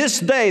says, this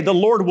day the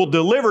Lord will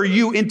deliver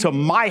you into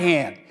my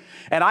hand,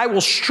 and I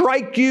will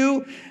strike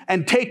you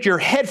and take your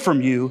head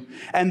from you.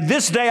 And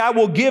this day I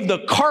will give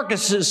the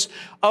carcasses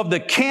of the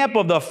camp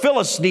of the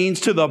Philistines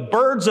to the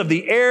birds of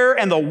the air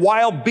and the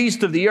wild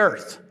beasts of the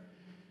earth,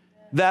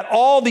 that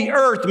all the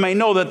earth may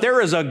know that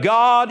there is a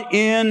God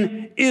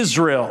in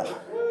Israel,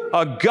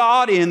 a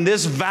God in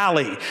this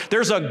valley.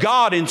 There's a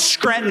God in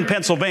Scranton,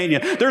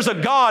 Pennsylvania. There's a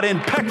God in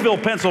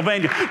Peckville,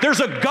 Pennsylvania. There's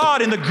a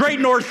God in the great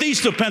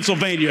northeast of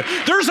Pennsylvania.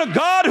 There's a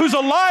God who's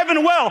alive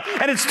and well.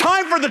 And it's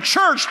time for the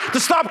church to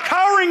stop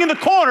cowering in the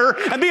corner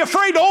and be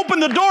afraid to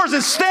open the doors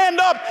and stand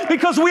up,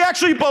 because we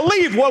actually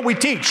believe what we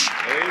teach.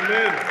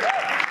 Amen.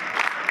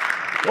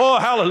 Oh,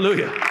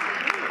 hallelujah.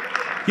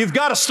 You've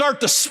got to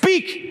start to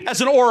speak as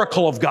an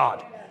oracle of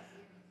God.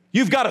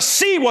 You've got to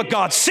see what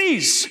God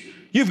sees.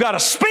 You've got to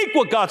speak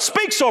what God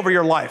speaks over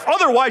your life.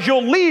 Otherwise,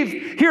 you'll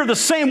leave here the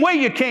same way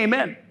you came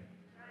in.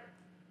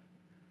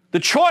 The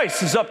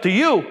choice is up to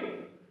you.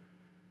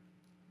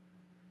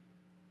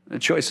 The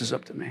choice is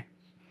up to me.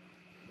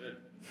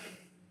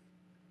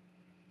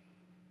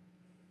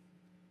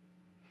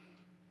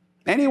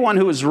 Anyone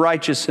who is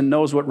righteous and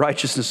knows what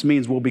righteousness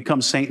means will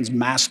become Satan's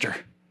master.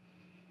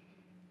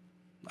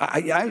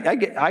 I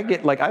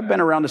get like, I've been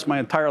around this my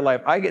entire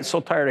life. I get so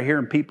tired of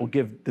hearing people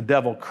give the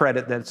devil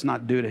credit that it's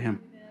not due to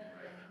him.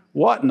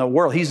 What in the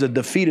world? He's a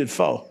defeated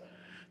foe.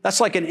 That's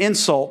like an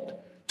insult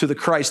to the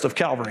Christ of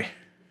Calvary.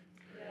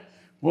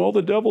 Well,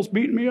 the devil's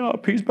beating me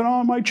up. He's been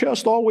on my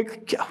chest all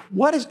week.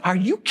 Are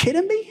you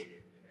kidding me?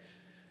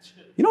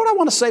 You know what I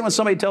want to say when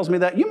somebody tells me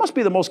that? You must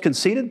be the most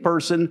conceited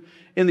person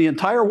in the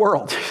entire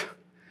world.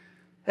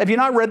 Have you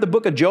not read the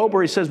book of Job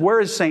where he says, where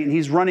is Satan?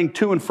 He's running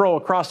to and fro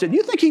across it. Do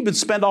you think he would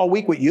spend all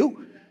week with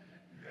you?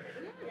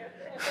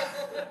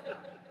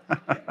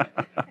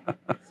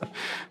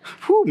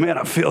 Whew, man,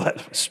 I feel that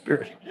in my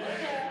spirit.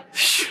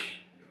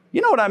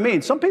 You know what I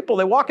mean? Some people,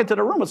 they walk into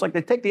the room, it's like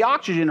they take the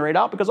oxygen right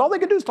out, because all they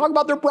can do is talk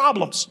about their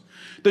problems.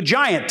 The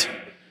giant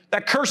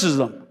that curses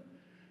them.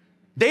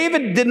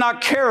 David did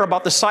not care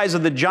about the size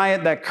of the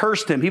giant that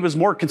cursed him. He was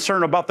more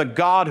concerned about the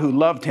God who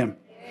loved him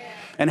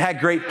and had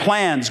great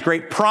plans,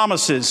 great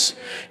promises.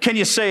 Can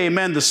you say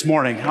amen this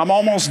morning? I'm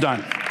almost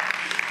done.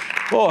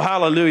 Oh,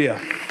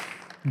 hallelujah.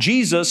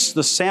 Jesus,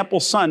 the sample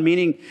son,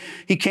 meaning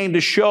he came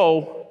to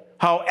show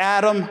how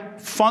Adam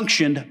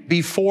functioned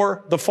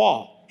before the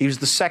fall. He was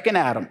the second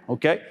Adam,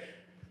 okay?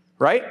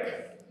 Right?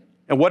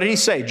 And what did he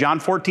say? John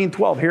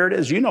 14:12. Here it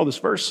is. You know this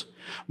verse.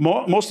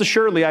 Most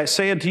assuredly, I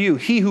say unto you,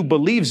 he who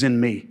believes in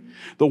me,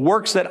 the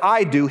works that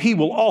I do, he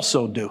will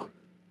also do.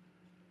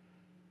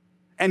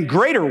 And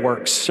greater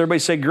works, everybody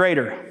say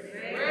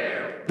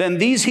greater. Than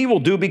these he will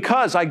do,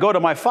 because I go to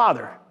my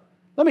Father.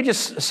 Let me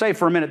just say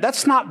for a minute,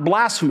 that's not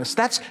blasphemous.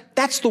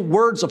 That's the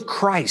words of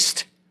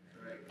Christ.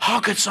 How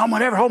could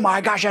someone ever, oh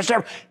my gosh, that's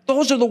ever.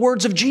 Those are the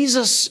words of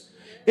Jesus.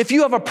 If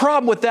you have a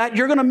problem with that,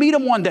 you're going to meet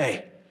him one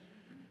day.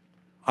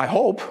 I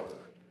hope.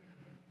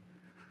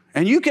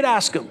 And you could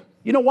ask him.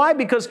 You know why?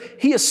 Because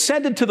he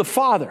ascended to the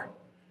Father,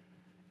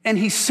 and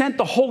he sent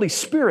the Holy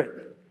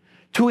Spirit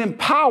to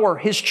empower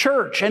his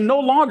church. And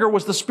no longer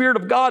was the Spirit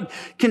of God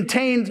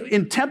contained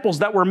in temples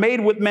that were made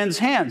with men's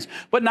hands.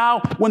 But now,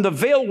 when the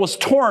veil was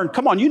torn,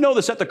 come on, you know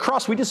this at the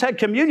cross. We just had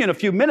communion a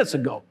few minutes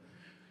ago.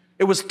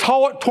 It was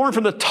torn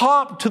from the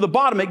top to the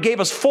bottom. It gave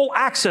us full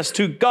access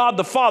to God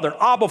the Father,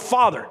 Abba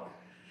Father.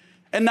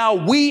 And now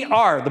we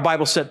are, the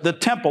Bible said, the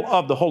temple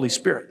of the Holy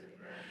Spirit.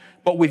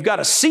 But we've got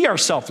to see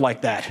ourselves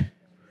like that.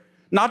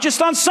 Not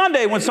just on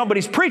Sunday when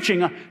somebody's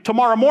preaching,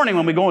 tomorrow morning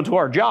when we go into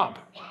our job.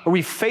 Or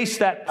we face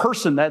that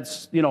person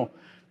that's,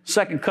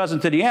 second cousin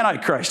to the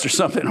Antichrist or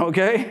something,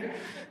 okay?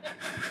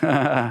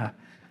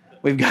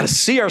 We've got to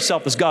see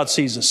ourselves as God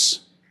sees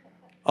us.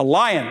 A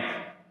lion,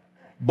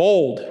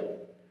 bold.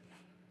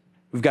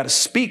 We've got to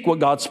speak what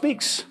God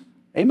speaks.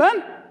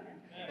 Amen?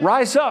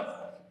 Rise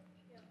up.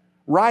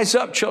 Rise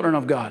up, children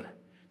of God.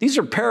 These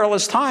are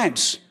perilous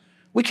times.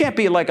 We can't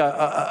be like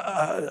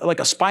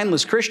a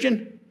spineless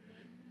Christian.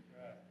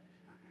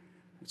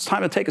 It's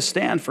time to take a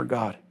stand for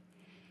God.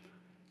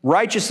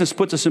 Righteousness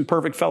puts us in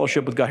perfect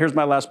fellowship with God. Here's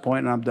my last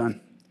point, and I'm done.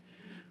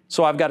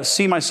 So I've got to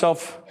see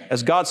myself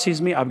as God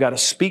sees me. I've got to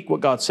speak what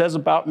God says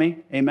about me.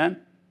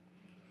 Amen?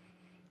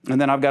 And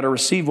then I've got to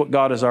receive what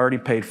God has already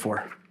paid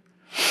for.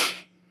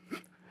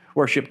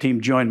 Worship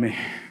team, join me.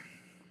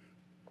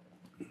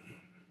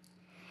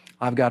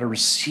 I've got to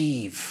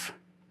receive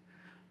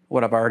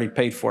what I've already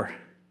paid for.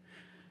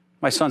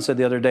 My son said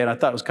the other day, and I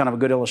thought it was kind of a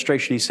good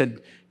illustration. He said,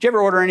 did you ever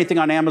order anything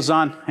on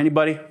Amazon?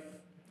 Anybody?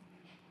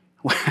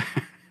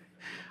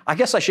 I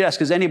guess I should ask,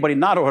 has anybody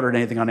not ordered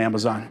anything on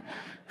Amazon?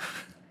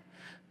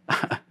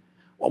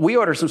 Well, we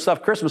ordered some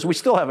stuff Christmas. We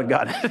still haven't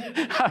gotten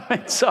it. I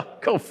mean, so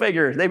go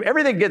figure.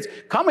 Everything gets,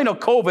 coming to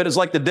COVID is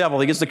like the devil.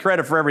 He gets the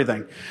credit for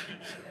everything.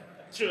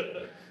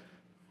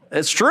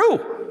 It's true.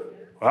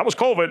 That was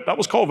COVID. That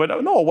was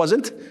COVID. No, it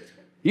wasn't.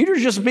 You're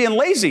just being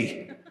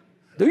lazy.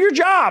 Do your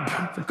job,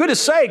 for goodness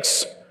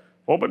sakes.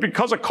 Well, but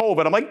because of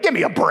COVID, I'm like, give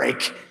me a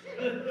break.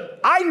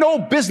 I know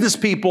business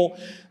people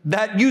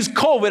that use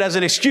COVID as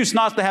an excuse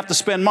not to have to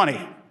spend money.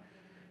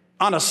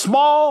 On a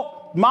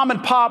small mom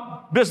and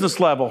pop business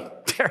level.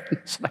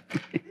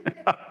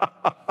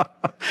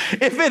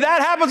 If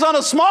that happens on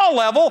a small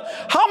level,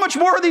 how much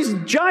more are these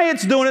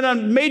giants doing it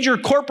on major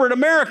corporate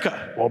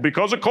America? Well,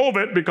 because of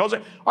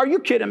COVID, are you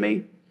kidding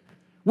me?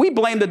 We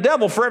blame the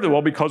devil for everything.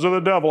 Well, because of the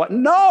devil.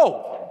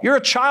 No, you're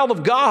a child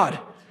of God.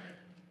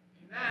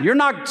 You're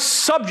not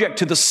subject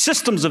to the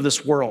systems of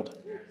this world.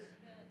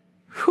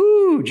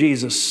 Whew,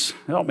 Jesus,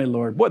 help me,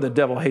 Lord. Boy, the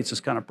devil hates this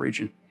kind of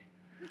preaching.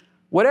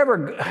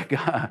 Whatever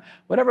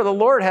the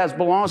Lord has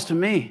belongs to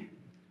me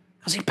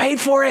because he paid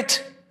for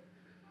it.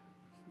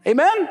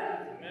 Amen?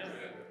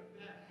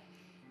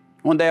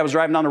 One day I was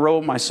driving down the road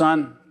with my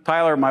son,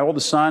 Tyler, my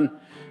oldest son,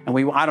 and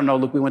we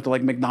went to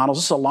like McDonald's.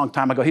 This is a long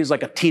time ago. He was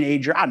like a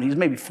teenager. I don't know, he was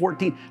maybe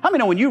 14. How many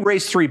know when you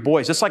raise 3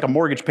 boys, it's like a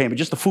mortgage payment,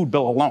 just the food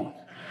bill alone.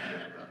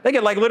 They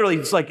get like literally,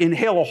 it's like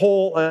inhale a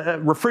whole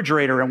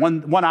refrigerator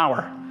in 1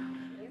 hour.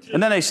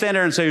 And then they stand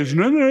there and say, is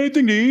there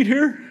anything to eat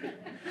here?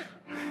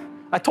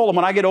 I told them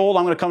when I get old,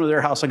 I'm going to come to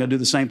their house. I'm going to do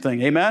the same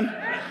thing. Amen?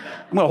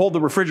 I'm going to hold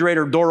the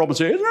refrigerator door open and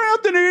say, is there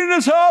nothing to eat in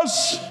this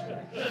house?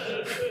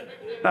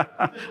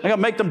 I'm going to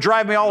make them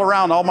drive me all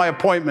around all my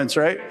appointments,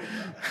 right?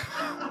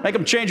 Make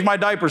them change my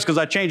diapers because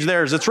I changed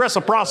theirs. It's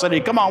reciprocity.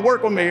 Come on,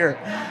 work with me here.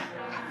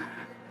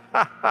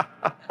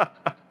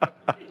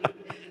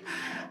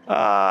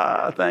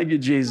 Thank you,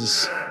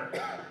 Jesus.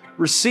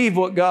 Receive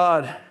what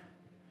God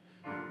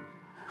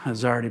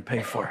has already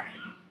paid for.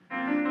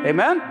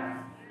 Amen?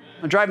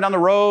 I'm driving down the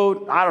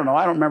road. I don't know.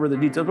 I don't remember the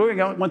details. We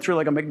went through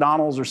like a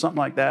McDonald's or something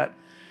like that.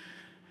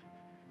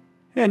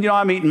 And,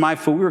 I'm eating my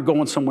food. We were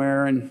going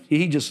somewhere, and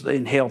he just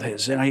inhaled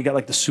his. He got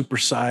like the super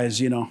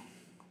size,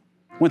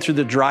 Went through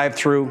the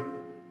drive-through.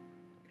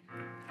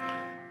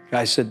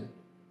 Guy said,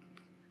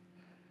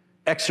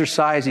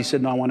 exercise. He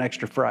said, no, I want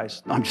extra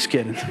fries. No, I'm just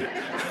kidding.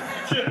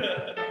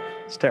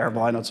 It's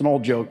terrible. I know. It's an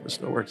old joke, but it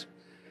still works.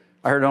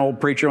 I heard an old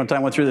preacher one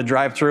time went through the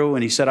drive-through,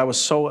 and he said, I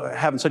was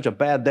having such a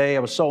bad day. I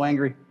was so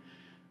angry.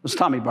 It was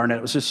Tommy Barnett.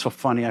 It was just so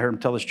funny. I heard him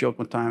tell this joke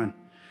one time. And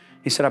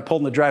he said, I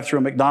pulled in the drive-through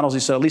at McDonald's.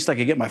 He said, at least I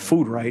could get my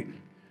food right.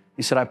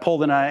 He said, I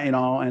pulled in,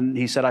 and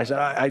he said,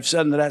 I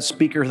said into that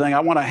speaker thing,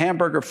 I want a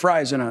hamburger,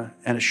 fries, and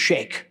a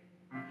shake.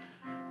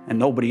 And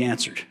nobody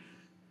answered.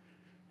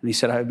 And he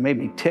said, it made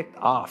me ticked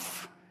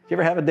off. You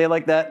ever have a day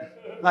like that?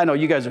 I know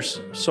you guys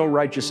are so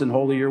righteous and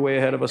holy. You're way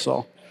ahead of us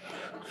all.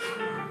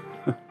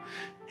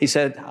 He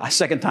said,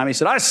 second time, he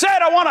said, I said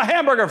I want a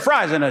hamburger,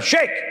 fries, and a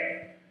shake.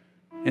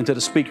 Into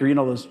the speaker,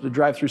 the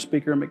drive-through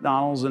speaker at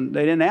McDonald's, and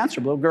they didn't answer.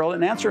 The little girl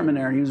didn't answer him in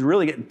there, and he was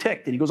really getting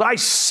ticked. And he goes, I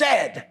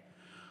said,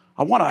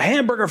 I want a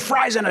hamburger,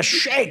 fries, and a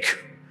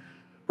shake.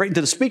 Right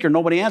into the speaker,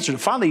 nobody answered.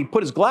 Finally, he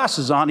put his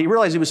glasses on. He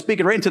realized he was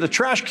speaking right into the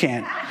trash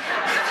can.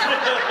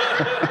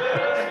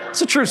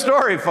 It's a true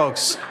story,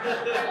 folks.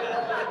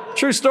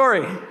 True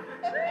story.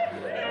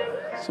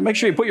 So make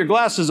sure you put your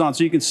glasses on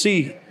so you can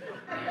see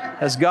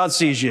as God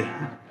sees you.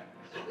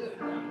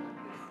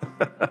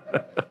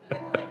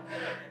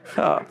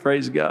 Oh,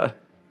 praise God.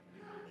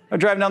 I'm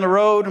driving down the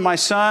road, and my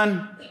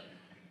son,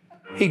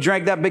 he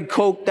drank that big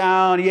Coke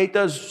down. He ate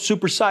those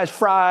super-sized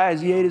fries.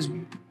 He ate his,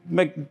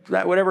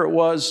 whatever it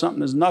was,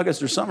 something, his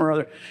nuggets or something or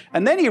other.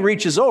 And then he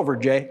reaches over,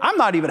 Jay. I'm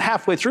not even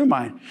halfway through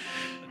mine.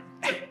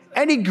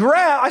 And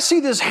I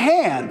see this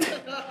hand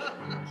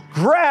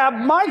grab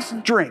my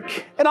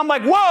drink. And I'm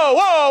like,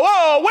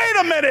 whoa, wait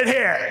a minute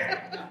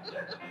here.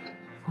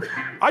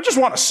 I just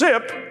want a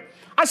sip.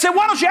 I said,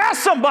 why don't you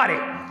ask somebody?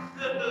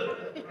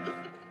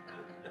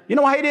 You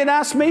know why he didn't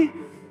ask me?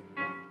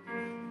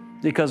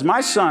 Because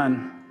my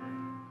son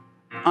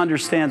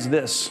understands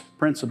this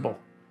principle,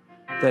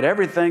 that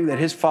everything that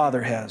his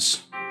father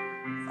has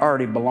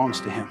already belongs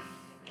to him.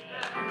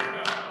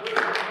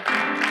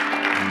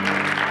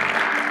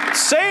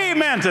 Say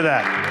amen to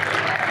that.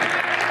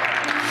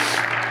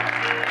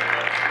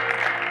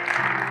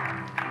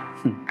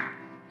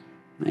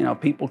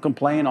 People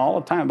complain all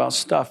the time about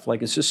stuff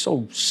like it's just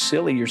so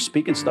silly. You're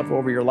speaking stuff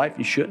over your life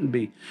you shouldn't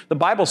be. The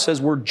Bible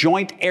says we're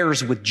joint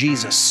heirs with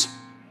Jesus.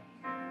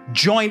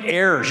 Joint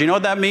heirs. You know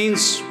what that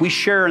means? We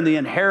share in the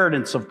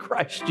inheritance of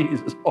Christ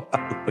Jesus.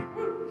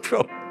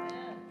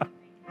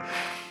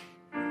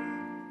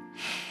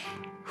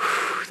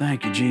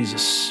 Thank you,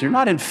 Jesus. You're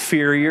not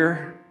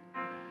inferior.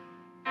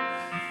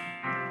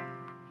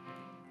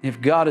 If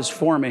God is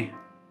for me,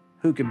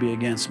 who could be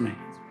against me?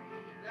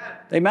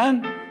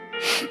 Amen?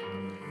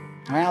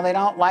 Well, they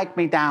don't like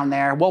me down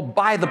there. Well,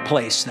 buy the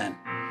place then.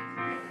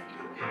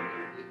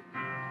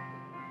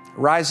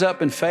 Rise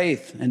up in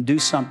faith and do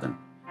something.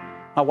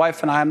 My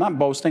wife and I, I'm not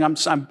boasting.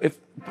 If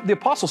the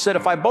apostle said,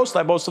 if I boast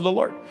of the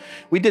Lord.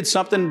 We did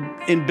something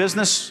in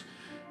business,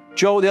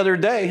 Joe, the other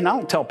day, and I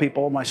don't tell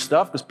people all my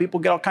stuff because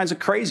people get all kinds of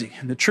crazy.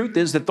 And the truth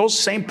is that those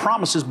same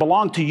promises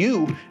belong to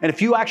you. And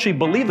if you actually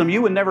believe them,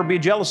 you would never be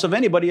jealous of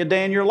anybody a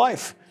day in your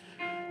life.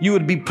 you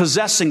would be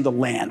possessing the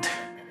land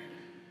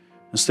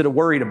instead of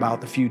worried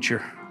about the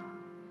future.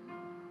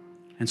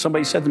 And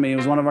somebody said to me, it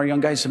was one of our young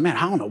guys, said, man,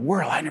 how in the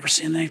world? I never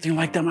seen anything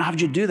like that. How'd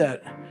you do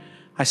that?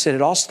 I said,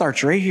 it all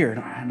starts right here.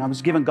 And I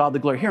was giving God the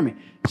glory. Hear me.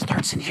 It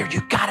starts in here.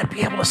 You got to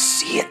be able to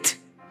see it.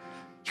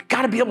 You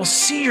got to be able to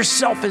see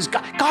yourself as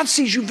God. God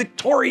sees you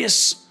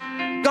victorious.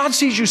 God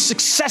sees you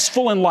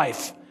successful in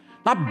life,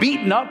 not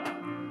beaten up.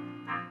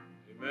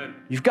 Amen.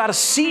 You've got to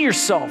see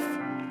yourself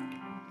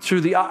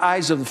through the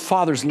eyes of the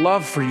Father's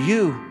love for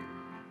you.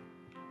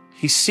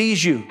 He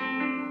sees you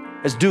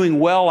as doing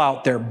well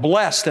out there,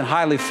 blessed and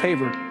highly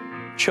favored,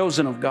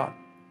 chosen of God.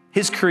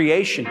 His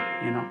creation,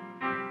 you know.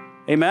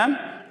 Amen?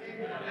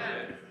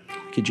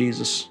 Thank you,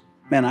 Jesus.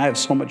 Man, I have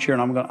so much here,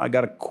 and I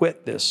got to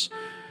quit this.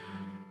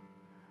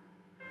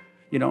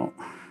 You know,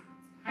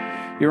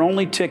 your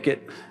only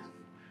ticket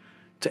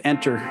to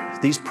enter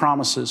these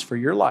promises for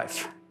your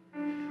life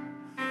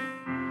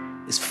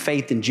is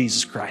faith in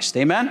Jesus Christ.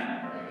 Amen?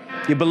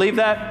 You believe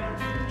that?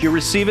 Do you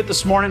receive it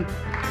this morning?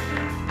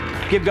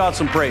 Give God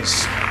some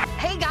praise.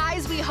 Hey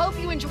guys, we hope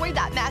you enjoyed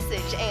that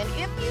message. And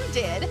if you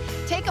did,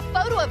 take a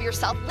photo of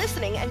yourself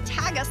listening and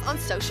tag us on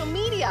social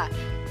media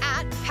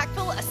at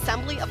Peckville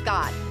Assembly of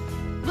God.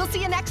 We'll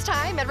see you next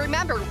time. And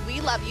remember, we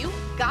love you,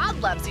 God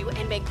loves you,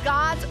 and may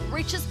God's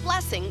richest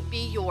blessing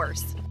be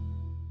yours.